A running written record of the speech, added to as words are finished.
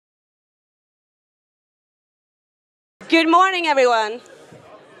Good morning, everyone.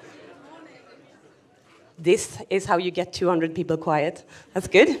 This is how you get 200 people quiet. That's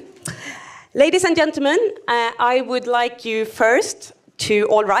good. Ladies and gentlemen, I would like you first to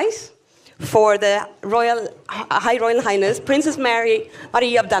all rise for the High Royal Highness Princess Marie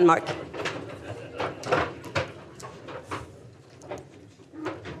of Denmark.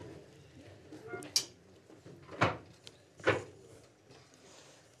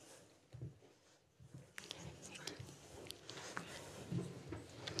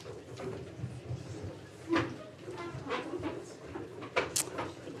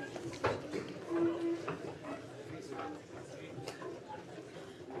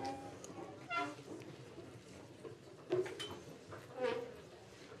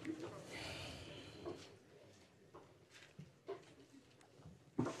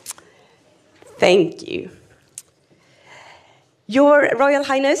 Thank you. Your Royal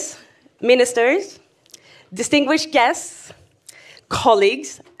Highness, ministers, distinguished guests,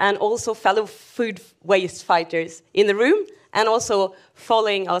 colleagues, and also fellow food waste fighters in the room, and also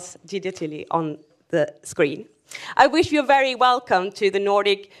following us digitally on the screen. I wish you a very welcome to the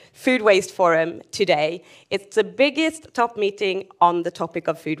Nordic Food Waste Forum today. It's the biggest top meeting on the topic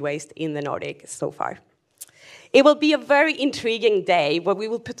of food waste in the Nordic so far. It will be a very intriguing day where we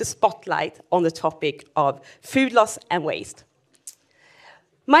will put the spotlight on the topic of food loss and waste.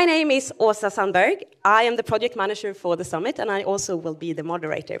 My name is Rosa Sandberg. I am the project manager for the summit, and I also will be the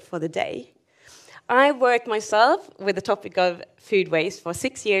moderator for the day. I worked myself with the topic of food waste for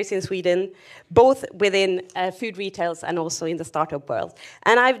 6 years in Sweden, both within food retails and also in the startup world.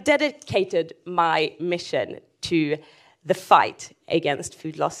 And I've dedicated my mission to the fight against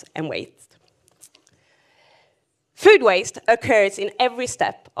food loss and waste. Food waste occurs in every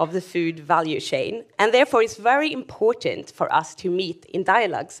step of the food value chain, and therefore it's very important for us to meet in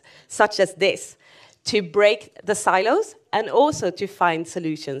dialogues such as this, to break the silos and also to find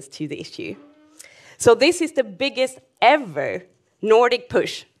solutions to the issue. So this is the biggest ever Nordic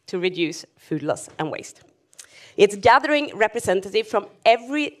push to reduce food loss and waste. It's gathering representatives from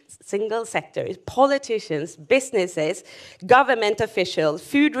every single sector, politicians, businesses, government officials,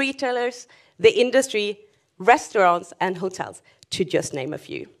 food retailers, the industry, restaurants and hotels, to just name a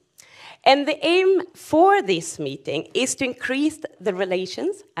few. And the aim for this meeting is to increase the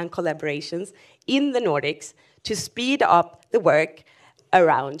relations and collaborations in the Nordics to speed up the work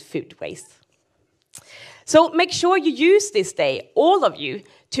around food waste. So make sure you use this day, all of you,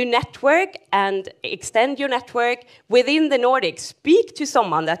 to network and extend your network within the Nordics. Speak to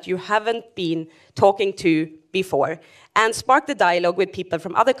someone that you haven't been talking to before, and spark the dialogue with people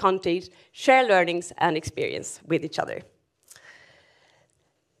from other countries, share learnings and experience with each other.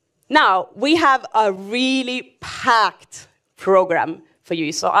 Now, we have a really packed program for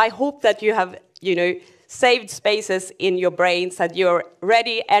you, so I hope that you have, saved spaces in your brains, that you're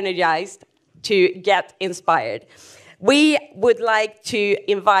ready, energized to get inspired. We would like to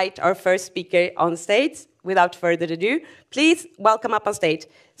invite our first speaker on stage. Without further ado, please welcome up on stage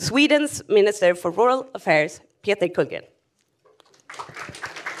Sweden's Minister for Rural Affairs, Peter Kullgren.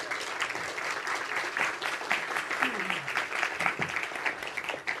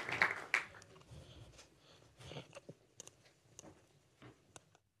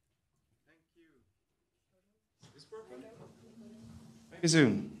 Maybe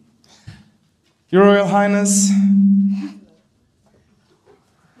soon. Your Royal Highness,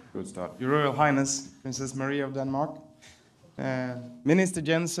 good start. Your Royal Highness, Princess Marie of Denmark, Minister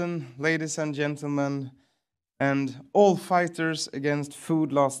Jensen, ladies and gentlemen, and all fighters against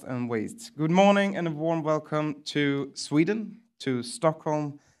food loss and waste. Good morning and a warm welcome to Sweden, to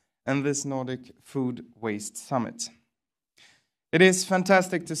Stockholm, and this Nordic Food Waste Summit. It is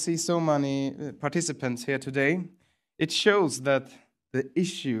fantastic to see so many participants here today. It shows that the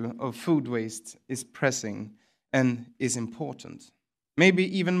issue of food waste is pressing and is important. Maybe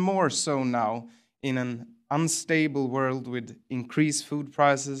even more so now in an unstable world with increased food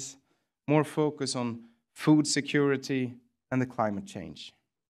prices, more focus on food security and the climate change.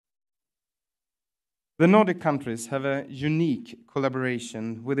 The Nordic countries have a unique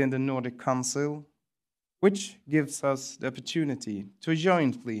collaboration within the Nordic Council, which gives us the opportunity to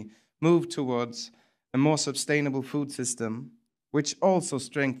jointly move towards a more sustainable food system, which also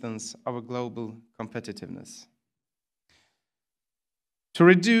strengthens our global competitiveness. To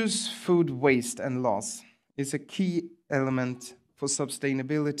reduce food waste and loss is a key element for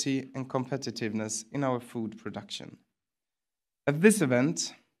sustainability and competitiveness in our food production. At this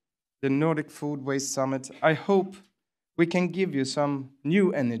event, the Nordic Food Waste Summit, I hope we can give you some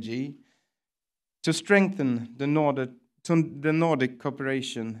new energy to strengthen the Nordic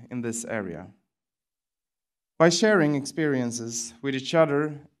cooperation in this area. By sharing experiences with each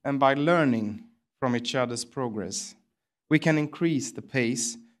other and by learning from each other's progress, we can increase the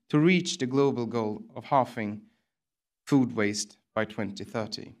pace to reach the global goal of halving food waste by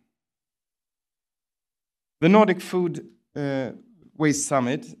 2030. The Nordic Food Waste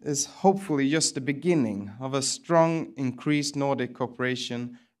Summit is hopefully just the beginning of a strong, increased Nordic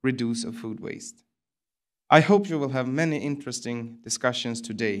cooperation reduce of food waste. I hope you will have many interesting discussions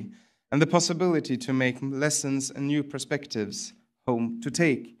today and the possibility to make lessons and new perspectives home, to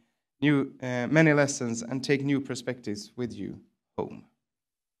take many lessons and take new perspectives with you home.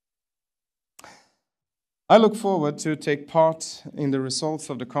 I look forward to take part in the results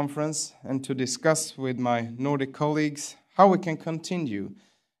of the conference and to discuss with my Nordic colleagues how we can continue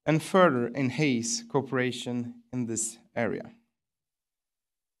and further enhance cooperation in this area.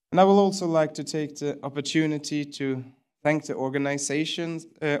 And I will also like to take the opportunity to thank the organizers,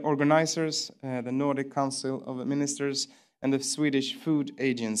 the Nordic Council of Ministers and the Swedish Food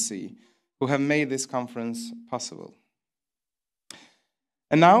Agency, who have made this conference possible.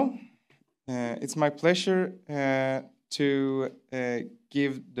 And now, it's my pleasure to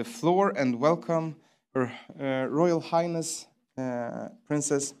give the floor and welcome Her Royal Highness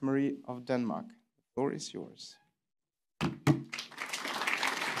Princess Marie of Denmark. The floor is yours.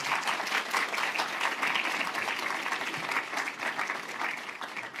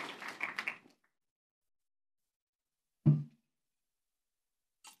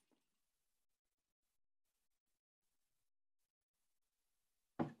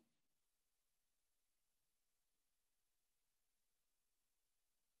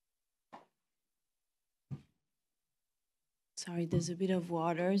 Sorry, there's a bit of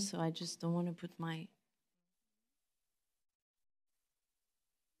water, so I just don't want to put my...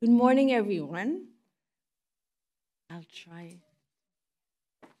 Good morning, everyone. I'll try.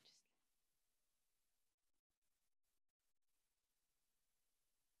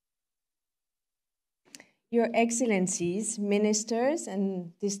 Your Excellencies, ministers,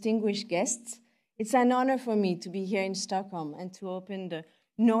 and distinguished guests, it's an honor for me to be here in Stockholm and to open the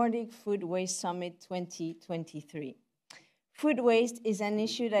Nordic Food Waste Summit 2023. Food waste is an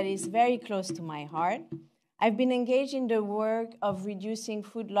issue that is very close to my heart. I've been engaged in the work of reducing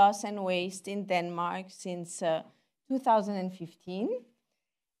food loss and waste in Denmark since 2015.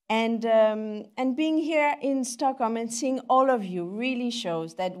 And being here in Stockholm and seeing all of you really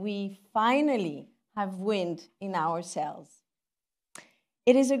shows that we finally have wind in our sails.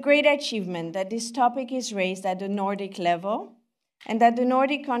 It is a great achievement that this topic is raised at the Nordic level and that the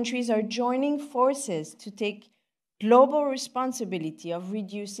Nordic countries are joining forces to take global responsibility of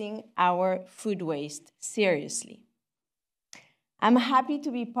reducing our food waste seriously. I'm happy to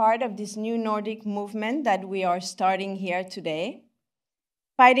be part of this new Nordic movement that we are starting here today.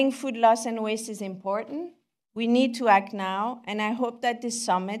 Fighting food loss and waste is important. We need to act now, and I hope that this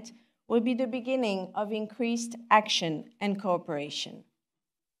summit will be the beginning of increased action and cooperation.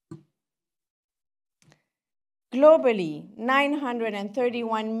 Globally,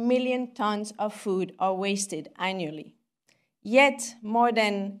 931 million tons of food are wasted annually. Yet, more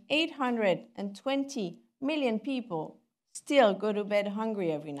than 820 million people still go to bed hungry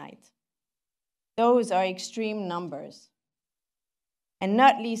every night. Those are extreme numbers. And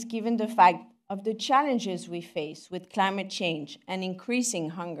not least given the fact of the challenges we face with climate change and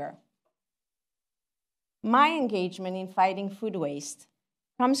increasing hunger. My engagement in fighting food waste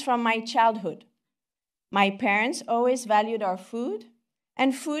comes from my childhood. My parents always valued our food,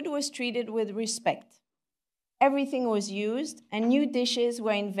 and food was treated with respect. Everything was used, and new dishes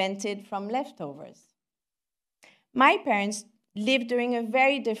were invented from leftovers. My parents lived during a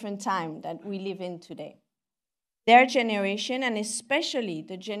very different time that we live in today. Their generation, and especially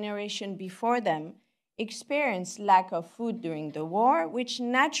the generation before them, experienced lack of food during the war, which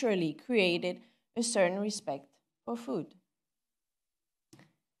naturally created a certain respect for food.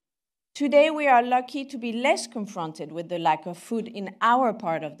 Today, we are lucky to be less confronted with the lack of food in our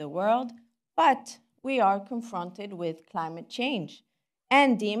part of the world, but we are confronted with climate change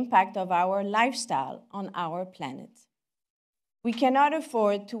and the impact of our lifestyle on our planet. We cannot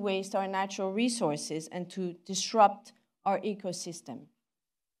afford to waste our natural resources and to disrupt our ecosystem.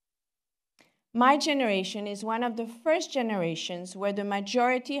 My generation is one of the first generations where the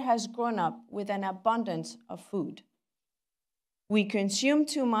majority has grown up with an abundance of food. We consume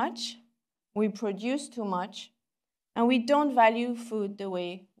too much, we produce too much, and we don't value food the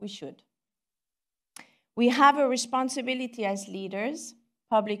way we should. We have a responsibility as leaders,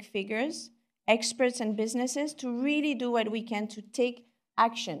 public figures, experts, and businesses to really do what we can to take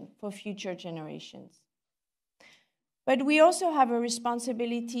action for future generations. But we also have a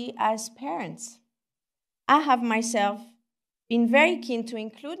responsibility as parents. I have myself been very keen to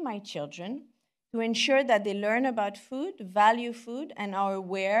include my children to ensure that they learn about food, value food, and are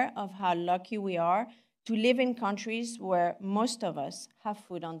aware of how lucky we are to live in countries where most of us have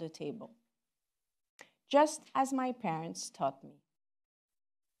food on the table, just as my parents taught me.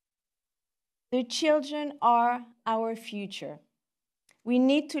 The children are our future. We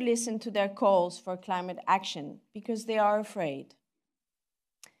need to listen to their calls for climate action because they are afraid.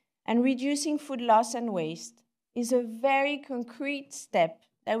 And reducing food loss and waste is a very concrete step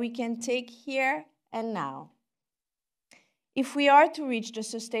that we can take here and now. If we are to reach the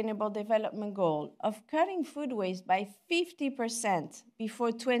Sustainable Development Goal of cutting food waste by 50%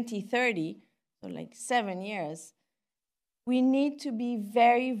 before 2030, so like 7 years, we need to be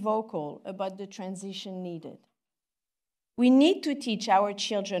very vocal about the transition needed. We need to teach our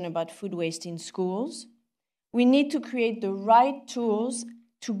children about food waste in schools. We need to create the right tools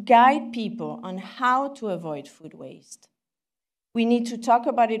to guide people on how to avoid food waste. We need to talk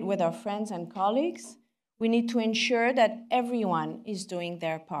about it with our friends and colleagues. We need to ensure that everyone is doing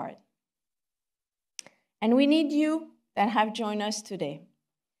their part. And we need you that have joined us today.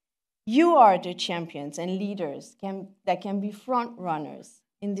 You are the champions and leaders that can be front runners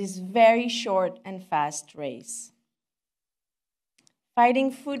in this very short and fast race.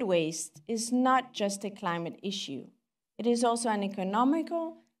 Fighting food waste is not just a climate issue. It is also an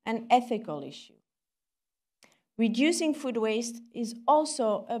economical and ethical issue. Reducing food waste is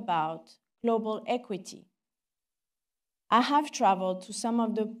also about global equity. I have traveled to some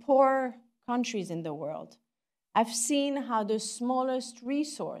of the poorer countries in the world. I've seen how the smallest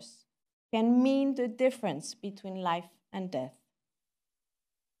resource can mean the difference between life and death.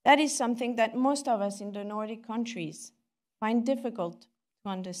 That is something that most of us in the Nordic countries find difficult to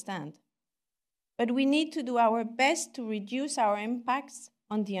understand. But we need to do our best to reduce our impacts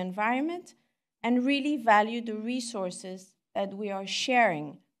on the environment and really value the resources that we are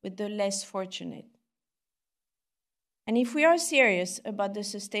sharing with the less fortunate. And if we are serious about the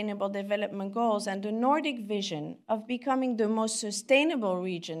Sustainable Development Goals and the Nordic vision of becoming the most sustainable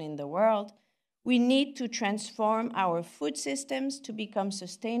region in the world, we need to transform our food systems to become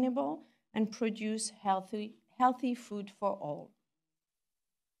sustainable and produce healthy food for all.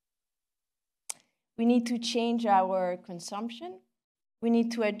 We need to change our consumption. We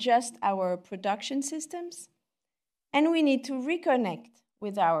need to adjust our production systems. And we need to reconnect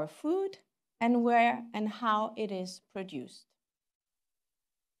with our food and where and how it is produced.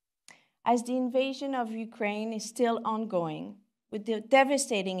 As the invasion of Ukraine is still ongoing, with the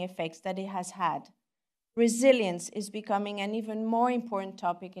devastating effects that it has had, resilience is becoming an even more important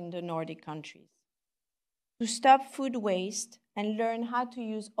topic in the Nordic countries. To stop food waste and learn how to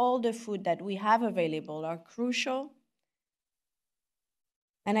use all the food that we have available are crucial.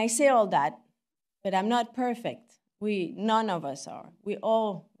 And I say all that, but I'm not perfect. None of us are. We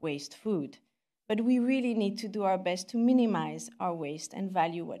all waste food. But we really need to do our best to minimize our waste and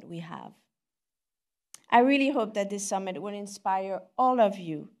value what we have. I really hope that this summit will inspire all of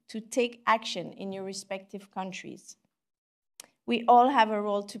you to take action in your respective countries. We all have a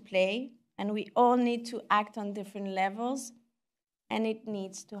role to play, and we all need to act on different levels, and it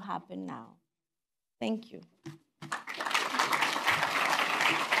needs to happen now. Thank you.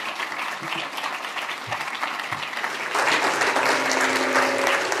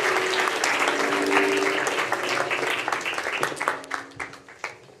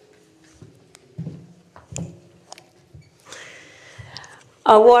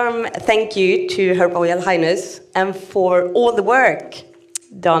 A warm thank you to Her Royal Highness and for all the work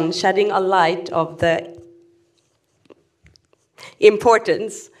done shedding a light of the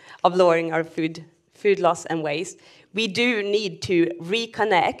importance of lowering our food loss and waste. We do need to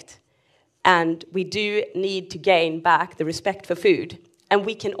reconnect, and we do need to gain back the respect for food, and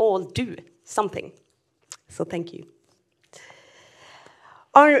we can all do something. So thank you.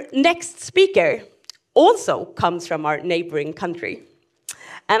 Our next speaker also comes from our neighboring country.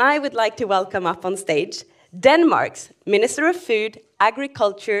 And I would like to welcome up on stage Denmark's Minister of Food,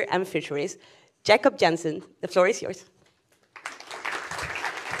 Agriculture and Fisheries, Jacob Jensen. The floor is yours.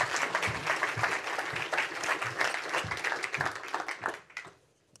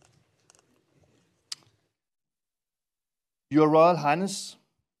 Your Royal Highness,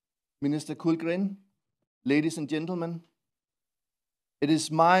 Minister Kullgren, ladies and gentlemen, it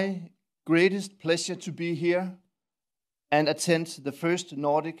is my greatest pleasure to be here and attend the first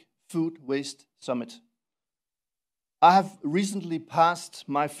Nordic Food Waste Summit. I have recently passed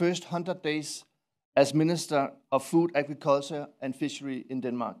my first 100 days as Minister of Food, Agriculture and Fishery in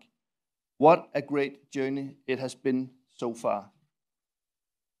Denmark. What a great journey it has been so far.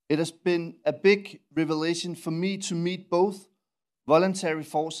 It has been a big revelation for me to meet both voluntary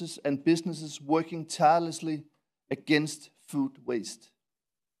forces and businesses working tirelessly against food waste.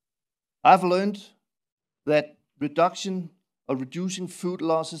 I've learned that reducing food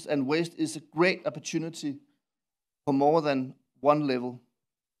losses and waste is a great opportunity for more than one level.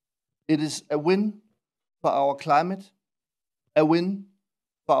 It is a win for our climate, a win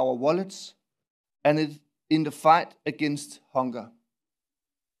for our wallets, and it in the fight against hunger,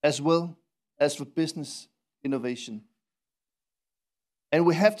 as well as for business innovation. And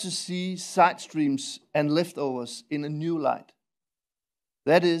we have to see side streams and leftovers in a new light.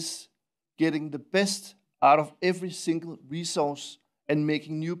 That is, getting the best out of every single resource and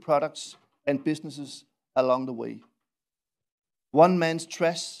making new products and businesses along the way. One man's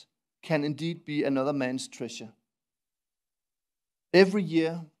trash can indeed be another man's treasure. Every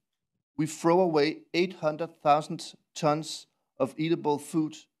year, we throw away 800,000 tons of eatable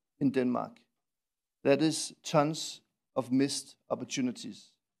food in Denmark. That is tons of missed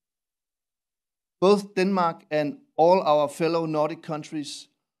opportunities. Both Denmark and all our fellow Nordic countries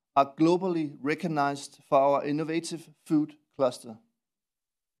are globally recognized for our innovative food cluster.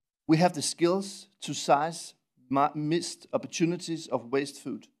 We have the skills to size missed opportunities of waste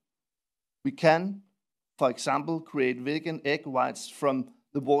food. We can, for example, create vegan egg whites from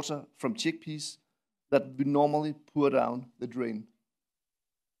the water from chickpeas that we normally pour down the drain.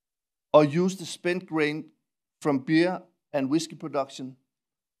 Or use the spent grain from beer and whiskey production.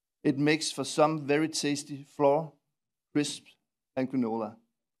 It makes for some very tasty flour, crisp, and granola.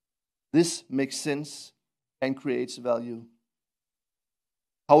 This makes sense and creates value.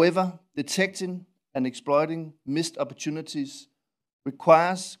 However, detecting and exploiting missed opportunities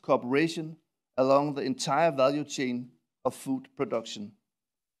requires cooperation along the entire value chain of food production.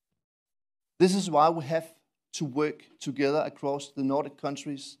 This is why we have to work together across the Nordic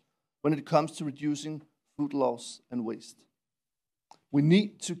countries when it comes to reducing food loss and waste. We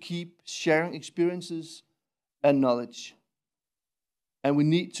need to keep sharing experiences and knowledge. And we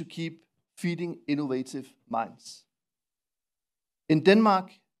need to keep feeding innovative minds. In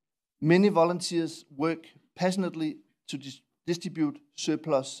Denmark, many volunteers work passionately to distribute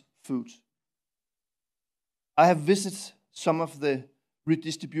surplus food. I have visited some of the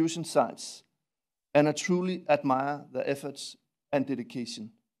redistribution sites, and I truly admire their efforts and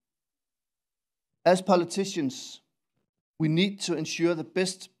dedication. As politicians, we need to ensure the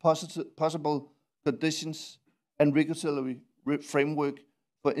best possible conditions and regulatory framework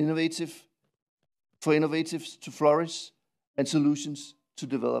for innovatives to flourish and solutions to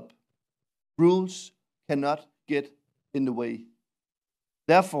develop. Rules cannot get in the way.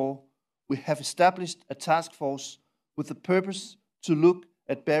 Therefore, we have established a task force with the purpose to look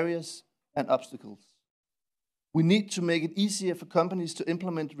at barriers and obstacles. We need to make it easier for companies to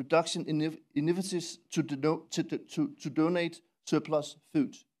implement reduction initiatives to donate surplus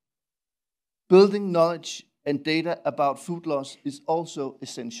food. Building knowledge and data about food loss is also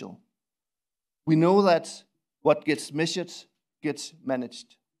essential. We know that what gets measured gets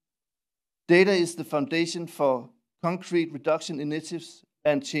managed. Data is the foundation for concrete reduction initiatives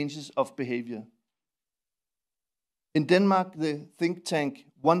and changes of behavior. In Denmark, the think tank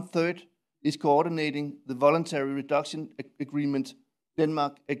 1/3 is coordinating the voluntary reduction agreement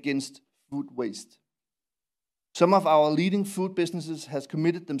Denmark Against Food Waste. Some of our leading food businesses has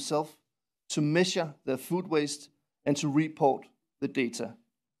committed themselves to measure their food waste and to report the data.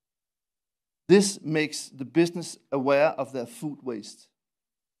 This makes the business aware of their food waste.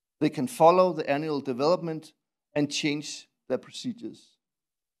 They can follow the annual development and change their procedures.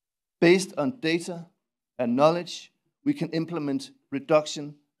 Based on data and knowledge, we can implement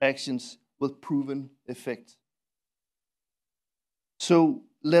reduction actions with proven effect. So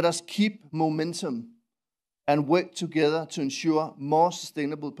let us keep momentum and work together to ensure more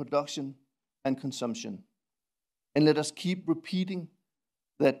sustainable production and consumption. And let us keep repeating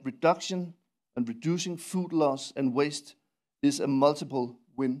that reduction and reducing food loss and waste is a multiple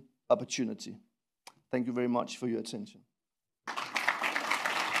win opportunity. Thank you very much for your attention.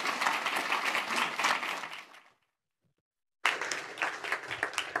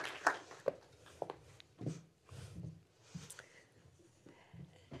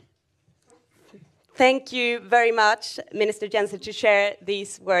 Thank you very much, Minister Jensen, to share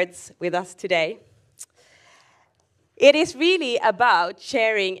these words with us today. It is really about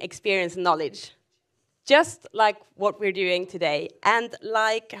sharing experience and knowledge, just like what we're doing today. And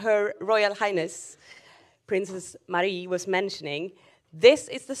like Her Royal Highness, Princess Marie, was mentioning, this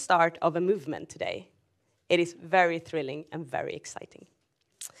is the start of a movement today. It is very thrilling and very exciting.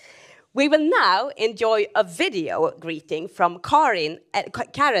 We will now enjoy a video greeting from Karin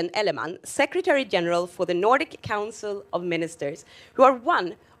Ellemann, Secretary General for the Nordic Council of Ministers, who are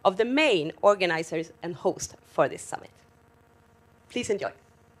one of the main organizers and hosts for this summit. Please enjoy.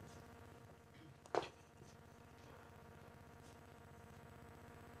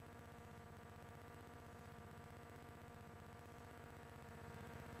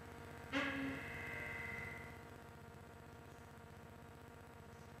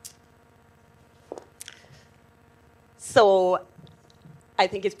 So I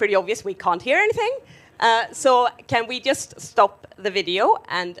think it's pretty obvious we can't hear anything. So can we just stop the video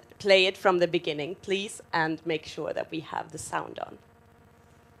and play it from the beginning, please, and make sure that we have the sound on.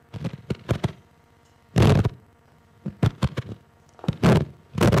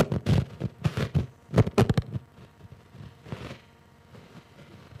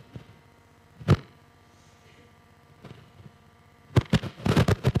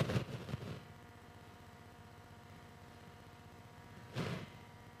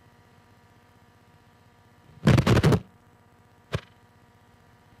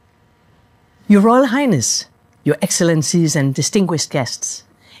 Your Royal Highness, Your Excellencies and distinguished guests,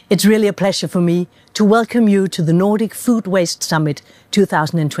 it's really a pleasure for me to welcome you to the Nordic Food Waste Summit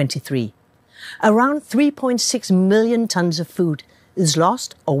 2023. Around 3.6 million tons of food is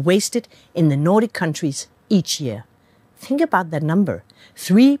lost or wasted in the Nordic countries each year. Think about that number,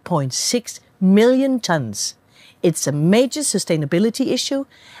 3.6 million tons. It's a major sustainability issue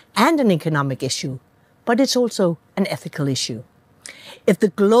and an economic issue, but it's also an ethical issue. If the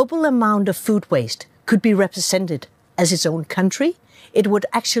global amount of food waste could be represented as its own country, it would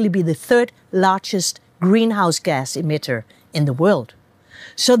actually be the third largest greenhouse gas emitter in the world.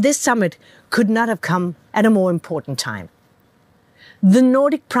 So this summit could not have come at a more important time. The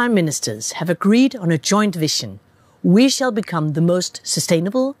Nordic Prime Ministers have agreed on a joint vision. We shall become the most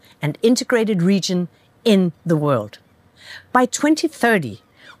sustainable and integrated region in the world. By 2030,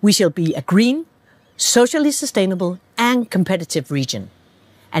 we shall be a green, socially sustainable and competitive region.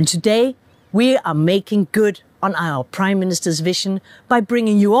 And today, we are making good on our Prime Minister's vision by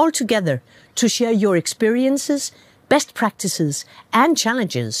bringing you all together to share your experiences, best practices and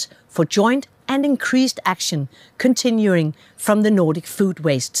challenges for joint and increased action continuing from the Nordic Food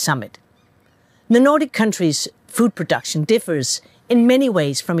Waste Summit. The Nordic countries' food production differs in many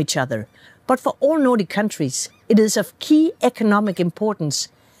ways from each other, but for all Nordic countries, it is of key economic importance,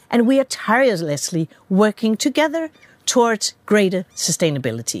 and we are tirelessly working together towards greater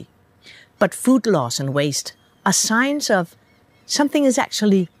sustainability. But food loss and waste are signs of something has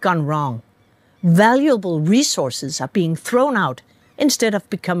actually gone wrong. Valuable resources are being thrown out instead of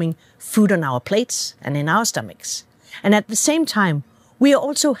becoming food on our plates and in our stomachs. And at the same time, we are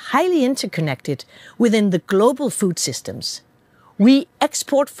also highly interconnected within the global food systems. We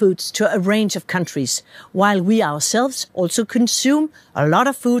export foods to a range of countries, while we ourselves also consume a lot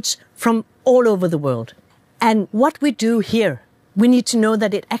of foods from all over the world. And what we do here, we need to know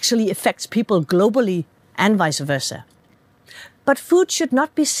that it actually affects people globally and vice versa. But food should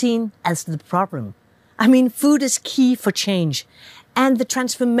not be seen as the problem. I mean, food is key for change, and the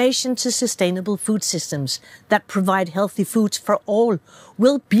transformation to sustainable food systems that provide healthy foods for all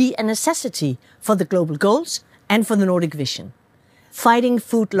will be a necessity for the global goals and for the Nordic vision. Fighting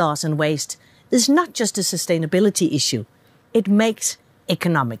food loss and waste is not just a sustainability issue. It makes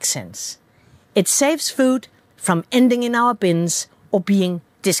economic sense. It saves food from ending in our bins or being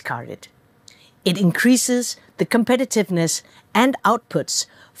discarded. It increases the competitiveness and outputs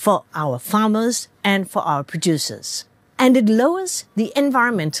for our farmers and for our producers. And it lowers the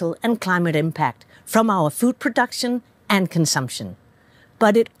environmental and climate impact from our food production and consumption.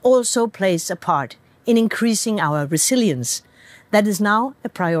 But it also plays a part in increasing our resilience that is now a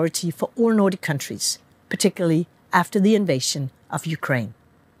priority for all Nordic countries, particularly after the invasion of Ukraine.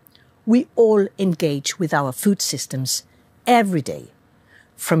 We all engage with our food systems every day.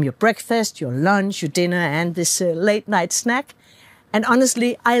 From your breakfast, your lunch, your dinner, and this late night snack. And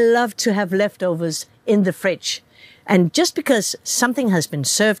honestly, I love to have leftovers in the fridge. And just because something has been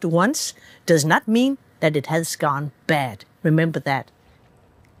served once does not mean that it has gone bad. Remember that.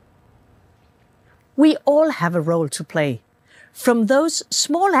 We all have a role to play. From those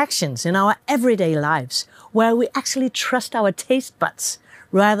small actions in our everyday lives where we actually trust our taste buds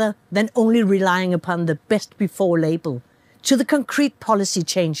rather than only relying upon the best before label, to the concrete policy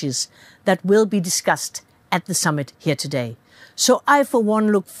changes that will be discussed at the summit here today. So I, for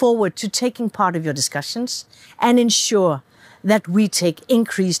one, look forward to taking part of your discussions and ensure that we take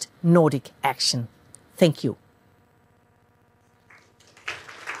increased Nordic action. Thank you.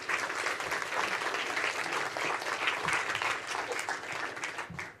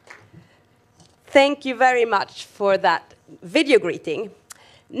 Thank you very much for that video greeting.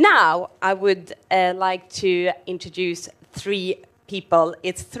 Now, I would like to introduce 3 people.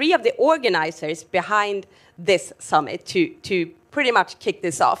 It's 3 of the organizers behind this summit to pretty much kick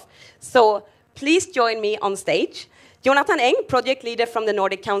this off. So please join me on stage. Jonathan Eng, project leader from the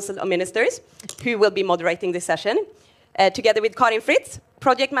Nordic Council of Ministers, who will be moderating this session, together with Karin Fritz,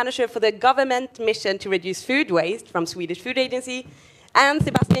 project manager for the government mission to reduce food waste from Swedish Food Agency, and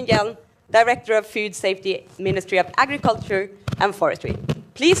Sebastian Hielm, director of Food Safety, Ministry of Agriculture and Forestry.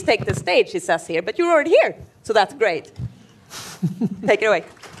 Please take the stage, it says here, but you're already here, so that's great. Take it away.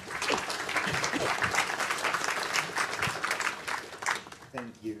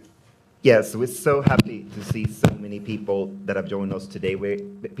 Thank you. Yes, we're so happy to see so many people that have joined us today. We're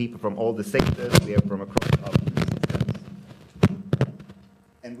people from all the sectors, we are from across our systems.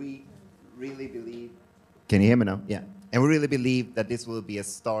 And we really believe... Can you hear me now? Yeah. And we really believe that this will be a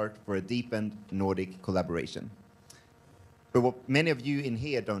start for a deepened Nordic collaboration. But what many of you in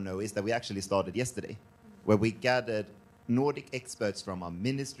here don't know is that we actually started yesterday, where we gathered Nordic experts from our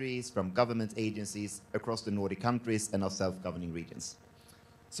ministries, from government agencies across the Nordic countries and our self-governing regions.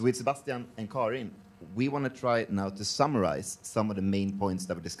 So with Sebastian and Karin, we want to try now to summarize some of the main points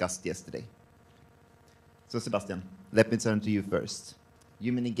that were discussed yesterday. So Sebastian, let me turn to you first.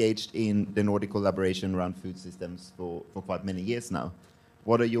 You've been engaged in the Nordic collaboration around food systems for quite many years now.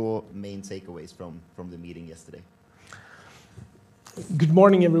 What are your main takeaways from the meeting yesterday? Good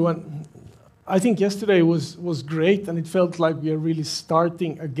morning, everyone. I think yesterday was great, and it felt like we are really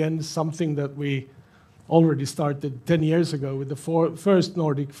starting again something that we already started 10 years ago with the first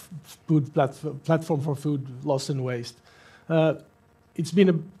Nordic food platform for food loss and waste. It's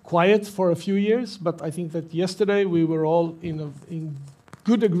been quiet for a few years, but I think that yesterday we were all in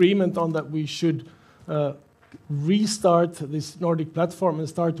good agreement on that we should restart this Nordic platform and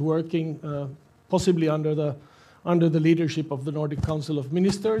start working possibly under the leadership of the Nordic Council of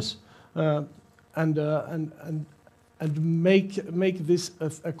Ministers and make this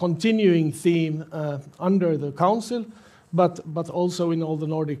a continuing theme under the Council, but also in all the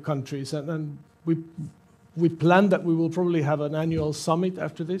Nordic countries. And we plan that we will probably have an annual summit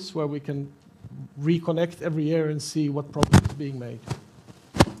after this where we can reconnect every year and see what progress is being made.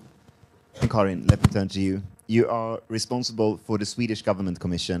 And Karin, let me turn to you. You are responsible for the Swedish Government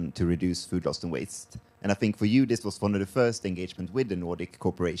Commission to reduce food loss and waste. And I think for you, this was one of the first engagement with the Nordic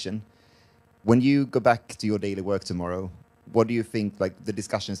cooperation. When you go back to your daily work tomorrow, what do you think, like the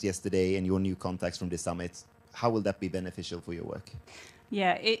discussions yesterday and your new contacts from this summit, how will that be beneficial for your work?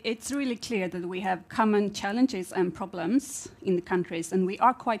 Yeah, it's really clear that we have common challenges and problems in the countries, and we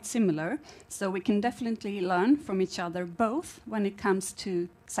are quite similar. So we can definitely learn from each other, both when it comes to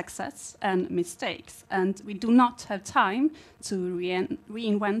success and mistakes. And we do not have time to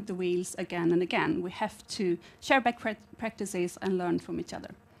reinvent the wheels again and again. We have to share best practices and learn from each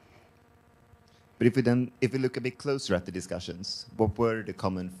other. But if we look a bit closer at the discussions, what were the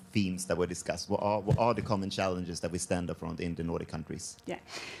common themes that were discussed? What are the common challenges that we stand up on in the Nordic countries? Yeah.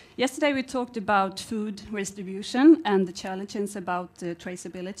 Yesterday we talked about food distribution and the challenges about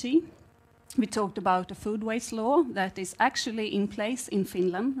traceability. We talked about a food waste law that is actually in place in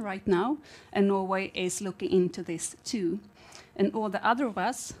Finland right now, and Norway is looking into this too. And all the other of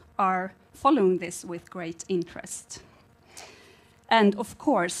us are following this with great interest. And of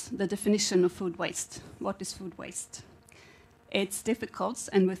course, the definition of food waste. What is food waste? It's difficult,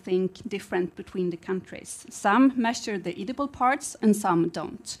 and we think different between the countries. Some measure the edible parts, and some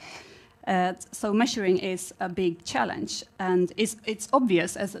don't. So measuring is a big challenge, and it's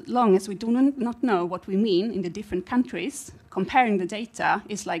obvious as long as we do not know what we mean in the different countries. Comparing the data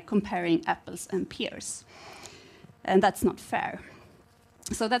is like comparing apples and pears, and that's not fair.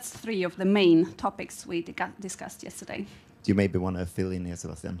 So that's 3 of the main topics we discussed yesterday. Do you maybe want to fill in here,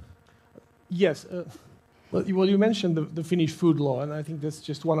 Sebastian? Yes. Well, you mentioned the Finnish food law, and I think that's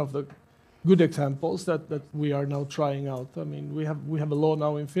just one of the good examples that we are now trying out. I mean, we have a law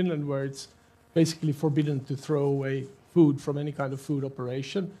now in Finland where it's basically forbidden to throw away food from any kind of food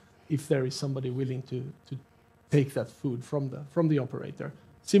operation if there is somebody willing to take that food from the operator.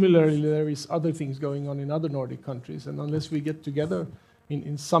 Similarly, there is other things going on in other Nordic countries, and unless we get together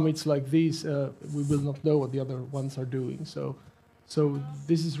in summits like these, we will not know what the other ones are doing. So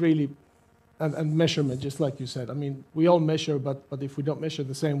this is really, and measurement, just like you said. I mean, we all measure, but if we don't measure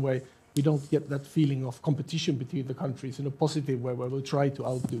the same way, we don't get that feeling of competition between the countries in a positive way where we'll try to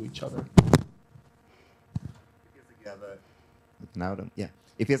outdo each other.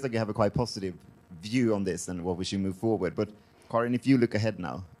 It feels like you have a quite positive view on this and what we should move forward. But Karin, if you look ahead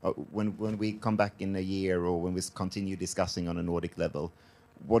now, when we come back in a year or when we continue discussing on a Nordic level,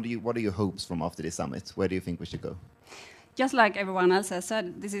 what are your hopes from after this summit? Where do you think we should go? Just like everyone else has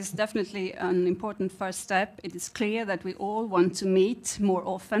said, this is definitely an important first step. It is clear that we all want to meet more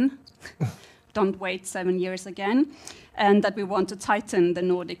often. Don't wait 7 years again. And that we want to tighten the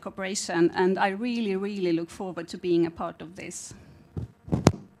Nordic cooperation. And I really, really look forward to being a part of this.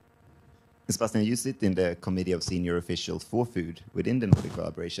 Sebastian, you sit in the committee of senior officials for food within the Nordic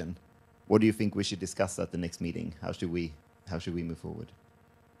collaboration. What do you think we should discuss at the next meeting? How should we move forward?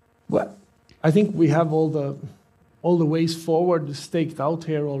 Well, I think we have all the ways forward staked out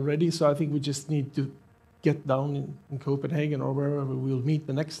here already, so I think we just need to get down in Copenhagen or wherever we'll meet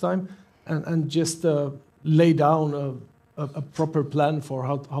the next time and just lay down a proper plan for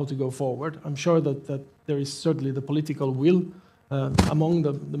how to go forward. I'm sure that there is certainly the political will among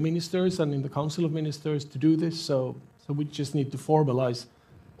the ministers and in the Council of Ministers to do this, so we just need to formalize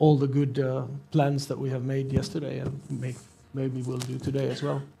all the good plans that we have made yesterday, and maybe we'll do today as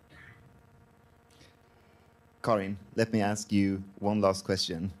well. Karin, let me ask you one last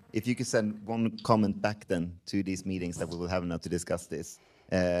question. If you could send one comment back then to these meetings that we will have now to discuss this,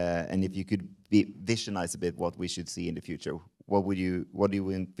 and if you could visionize a bit what we should see in the future, what do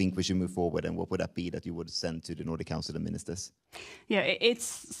you think we should move forward, and what would that be that you would send to the Nordic Council of Ministers? Yeah,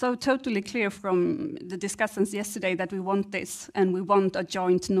 it's so totally clear from the discussions yesterday that we want this, and we want a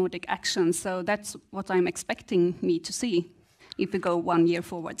joint Nordic action. So that's what I'm expecting me to see if we go 1 year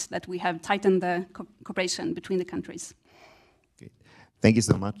forwards, that we have tightened the cooperation between the countries. Okay. Thank you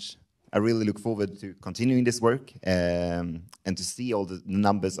so much. I really look forward to continuing this work and to see all the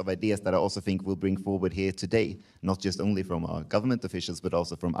numbers of ideas that I also think will bring forward here today, not just only from our government officials, but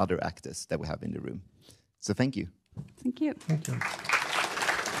also from other actors that we have in the room. So thank you. Thank you. Thank you.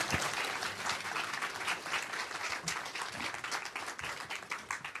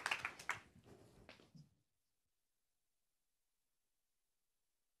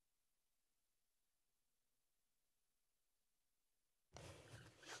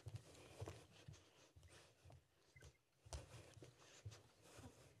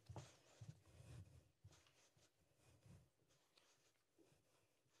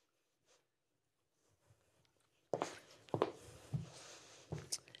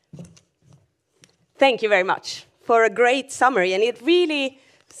 Thank you very much for a great summary. And it really,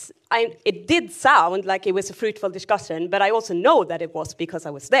 it did sound like it was a fruitful discussion, but I also know that it was because I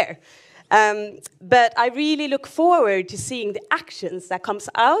was there. But I really look forward to seeing the actions that comes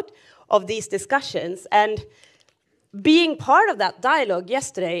out of these discussions. And being part of that dialogue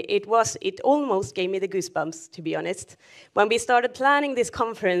yesterday, it almost gave me the goosebumps, to be honest. When we started planning this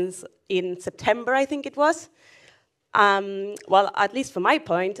conference in September, I think it was, well, at least from my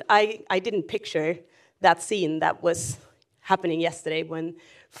point, I didn't picture that scene that was happening yesterday when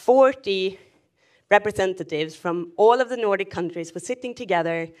 40 representatives from all of the Nordic countries were sitting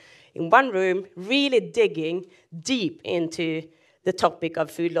together in one room, really digging deep into the topic of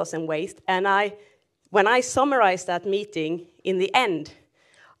food loss and waste. And when I summarized that meeting in the end,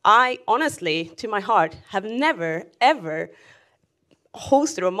 I honestly, to my heart, have never, ever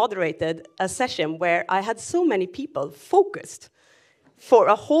hosted or moderated a session where I had so many people focused for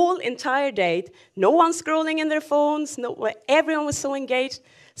a whole entire day. No one scrolling in their phones, everyone was so engaged.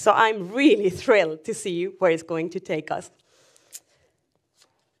 So I'm really thrilled to see where it's going to take us.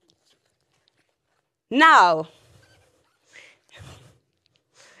 Now,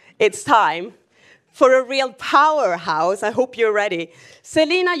 it's time for a real powerhouse. I hope you're ready.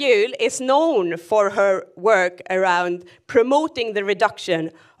 Selina Juul is known for her work around promoting the reduction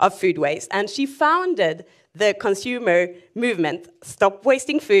of food waste, and she founded the consumer movement, Stop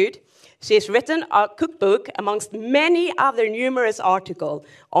Wasting Food. She's written a cookbook amongst many other numerous articles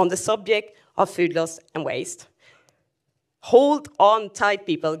on the subject of food loss and waste. Hold on tight,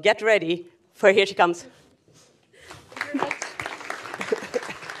 people. Get ready, for here she comes. Thank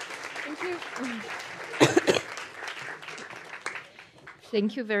you very much. Thank you.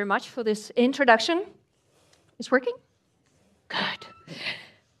 Thank you very much for this introduction. It's working? Good.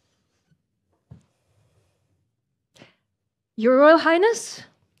 Your Royal Highness,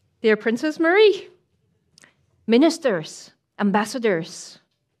 dear Princess Marie, ministers, ambassadors,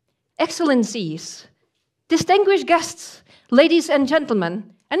 excellencies, distinguished guests, ladies and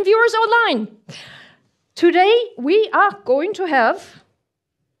gentlemen, and viewers online. Today we are going to have,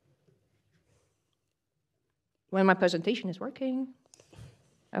 when my presentation is working,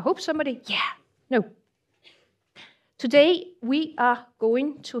 I hope somebody, no. Today we are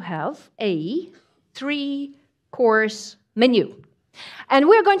going to have a 3-course menu. And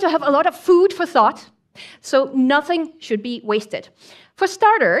we're going to have a lot of food for thought. So nothing should be wasted. For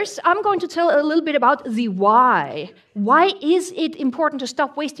starters, I'm going to tell a little bit about the why. Why is it important to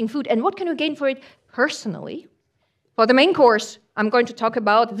stop wasting food, and what can you gain for it personally? For the main course, I'm going to talk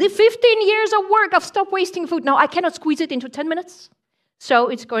about the 15 years of work of Stop Wasting Food. Now, I cannot squeeze it into 10 minutes, so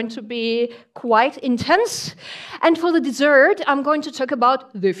it's going to be quite intense. And for the dessert, I'm going to talk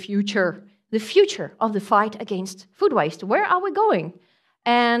about the future of the fight against food waste. Where are we going?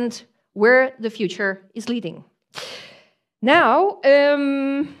 And where the future is leading. Now,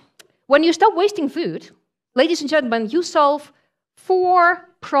 when you stop wasting food, ladies and gentlemen, you solve 4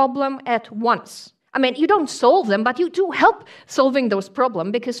 problems at once. I mean, you don't solve them, but you do help solving those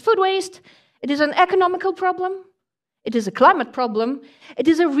problems, because food waste, it is an economical problem, it is a climate problem, it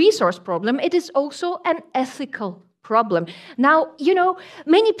is a resource problem, it is also an ethical problem. Now, you know,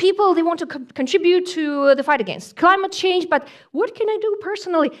 many people, they want to contribute to the fight against climate change, but what can I do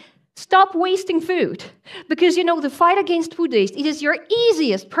personally? Stop wasting food, because, you know, the fight against food waste, it is your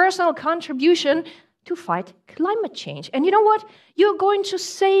easiest personal contribution to fight climate change. And you know what? You're going to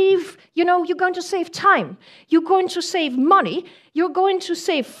save, you know, you're going to save time, you're going to save money, you're going to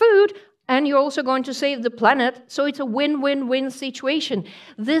save food, and you're also going to save the planet. So it's a win-win-win situation.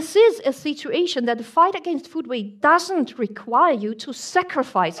 This is a situation that the fight against food waste doesn't require you to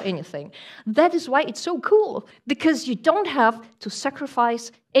sacrifice anything. That is why it's so cool, because you don't have to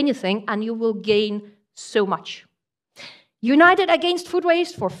sacrifice anything and you will gain so much. United against food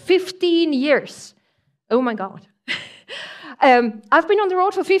waste for 15 years. Oh my God. I've been on the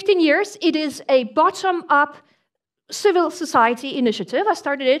road for 15 years. It is a bottom-up civil society initiative. I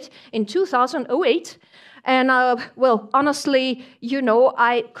started it in 2008. And, well, honestly, you know,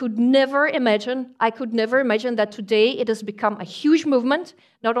 I could never imagine that today it has become a huge movement,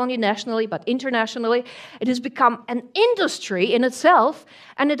 not only nationally, but internationally. It has become an industry in itself.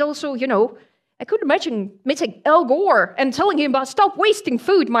 And it also, you know, I could imagine meeting Al Gore and telling him about stop wasting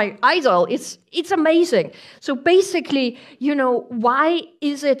food, my idol. It's amazing. So basically, you know, why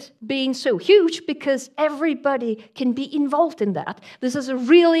is it being so huge? Because everybody can be involved in that. This is a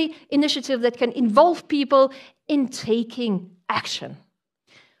really initiative that can involve people in taking action.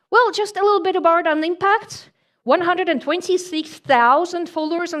 Well, just a little bit about an impact. 126,000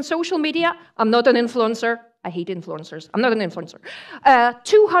 followers on social media. I'm not an influencer. I hate influencers. I'm not an influencer.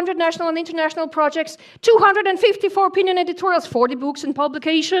 200 national and international projects, 254 opinion editorials, 40 books and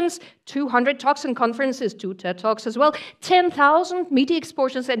publications, 200 talks and conferences, 2 TED Talks as well, 10,000 media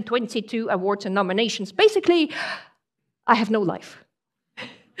exposures, and 22 awards and nominations. Basically, I have no life.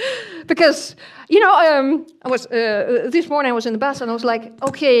 Because, you know, I was this morning I was in the bus and I was like,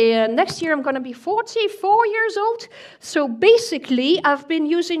 okay, next year I'm going to be 44 years old. So basically, I've been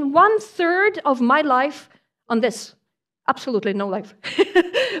using 1/3 of my life on this. Absolutely no life.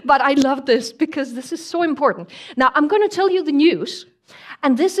 But I love this because this is so important. Now, I'm going to tell you the news.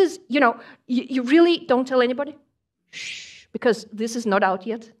 And this is, you know, you really don't tell anybody. Shh, because this is not out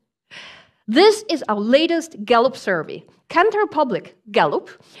yet. This is our latest Gallup survey. Cantor Public Gallup,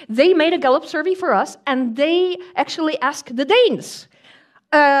 they made a Gallup survey for us, and they actually asked the Danes.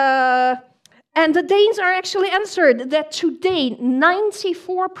 And the Danes are actually answered that today,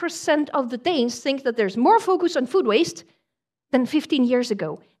 94% of the Danes think that there's more focus on food waste than 15 years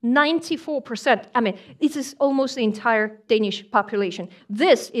ago. 94%. I mean, this is almost the entire Danish population.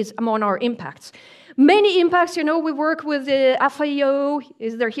 This is among our impacts. Many impacts, you know, we work with the FAO,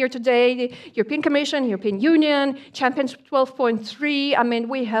 they're here today, the European Commission, European Union, Champions 12.3. I mean,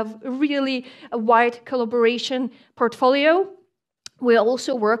 we have really a wide collaboration portfolio. We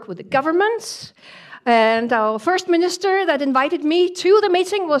also work with the governments. And our first minister that invited me to the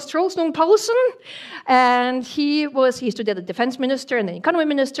meeting was Troels Lund Poulsen. And he stood as the defense minister and the economy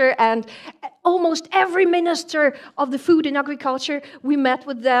minister. And almost every minister of the food and agriculture, we met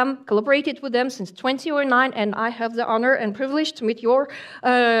with them, collaborated with them since 2009. And I have the honor and privilege to meet your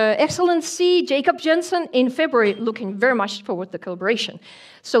Excellency, Jacob Jensen, in February, looking very much forward to the collaboration.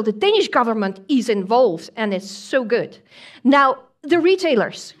 So the Danish government is involved, and it's so good. Now, the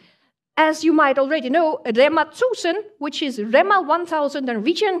retailers. As you might already know, Rema 1000, which is Rema 1000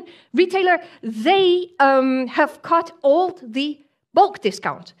 Norwegian retailer, they have cut all the bulk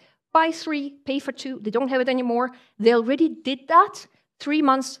discount. Buy 3, pay for 2. They don't have it anymore. They already did that 3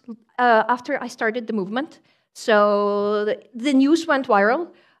 months after I started the movement. So the news went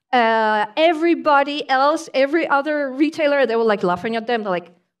viral. Everybody else, every other retailer, they were like laughing at them. They're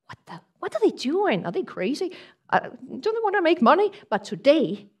like, what are they doing? Are they crazy? Don't they want to make money? But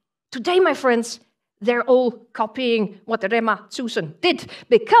today, my friends, they're all copying what Rema 1000 did,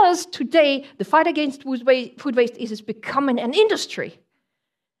 because today the fight against food waste is becoming an industry.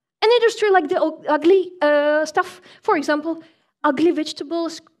 And it industry like the ugly stuff, for example, ugly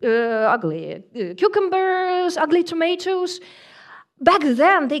vegetables, ugly cucumbers, ugly tomatoes. Back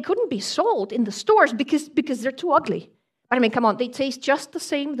then, they couldn't be sold in the stores because they're too ugly. But I mean, come on, they taste just the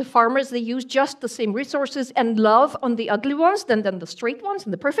same. The farmers, they use just the same resources and love on the ugly ones than the straight ones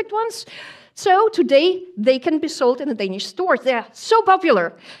and the perfect ones. So today, they can be sold in the Danish stores. They're so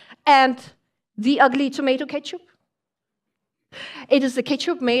popular. And the ugly tomato ketchup, it is the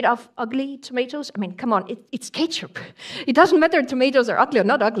ketchup made of ugly tomatoes. I mean, come on, it's ketchup. It doesn't matter if tomatoes are ugly or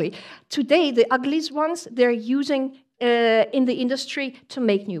not ugly. Today, the ugliest ones, they're using in the industry to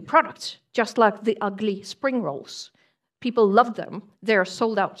make new products, just like the ugly spring rolls. People love them. They're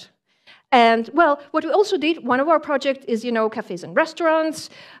sold out. And, well, what we also did, one of our projects is, cafes and restaurants,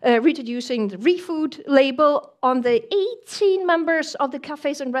 reintroducing the ReFood label on the 18 members of the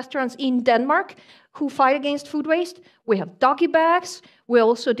cafes and restaurants in Denmark who fight against food waste. We have doggy bags. We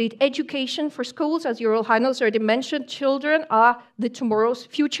also did education for schools. As Your Royal Highness already mentioned, children are the tomorrow's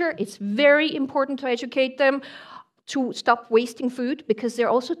future. It's very important to educate them to stop wasting food, because they're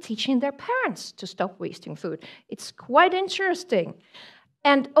also teaching their parents to stop wasting food. It's quite interesting.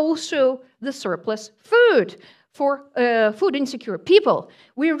 And also the surplus food for food insecure people.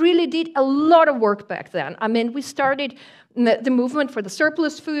 We really did a lot of work back then. I mean, we started the movement for the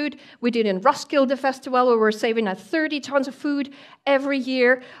surplus food. We did in Roskilde Festival, where we're saving 30 tons of food every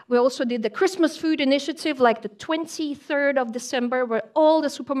year. We also did the Christmas food initiative, like the 23rd of December, where all the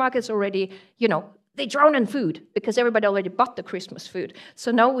supermarkets already, they drown in food because everybody already bought the Christmas food.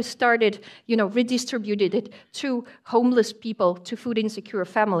 So now we started, redistributed it to homeless people, to food insecure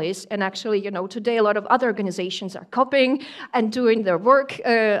families. And actually, today a lot of other organizations are copying and doing their work,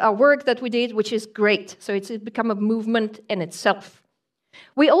 our work that we did, which is great. So it's become a movement in itself.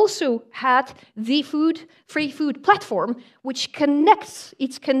 We also had the free food platform, which connects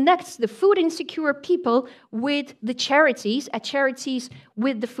the food insecure people with the charities,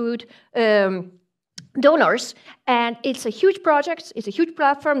 with the food donors, and it's a huge project. It's a huge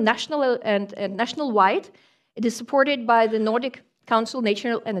platform, national and national-wide. It is supported by the Nordic Council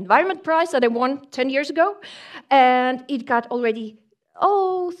Nature and Environment Prize that I won 10 years ago, and it got already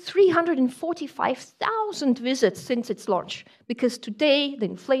 345,000 visits since its launch. Because today the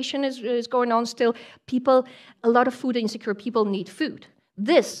inflation is going on still. A lot of food insecure people need food.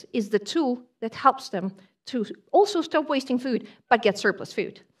 This is the tool that helps them to also stop wasting food, but get surplus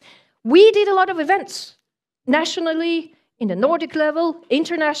food. We did a lot of events, nationally, in the Nordic level,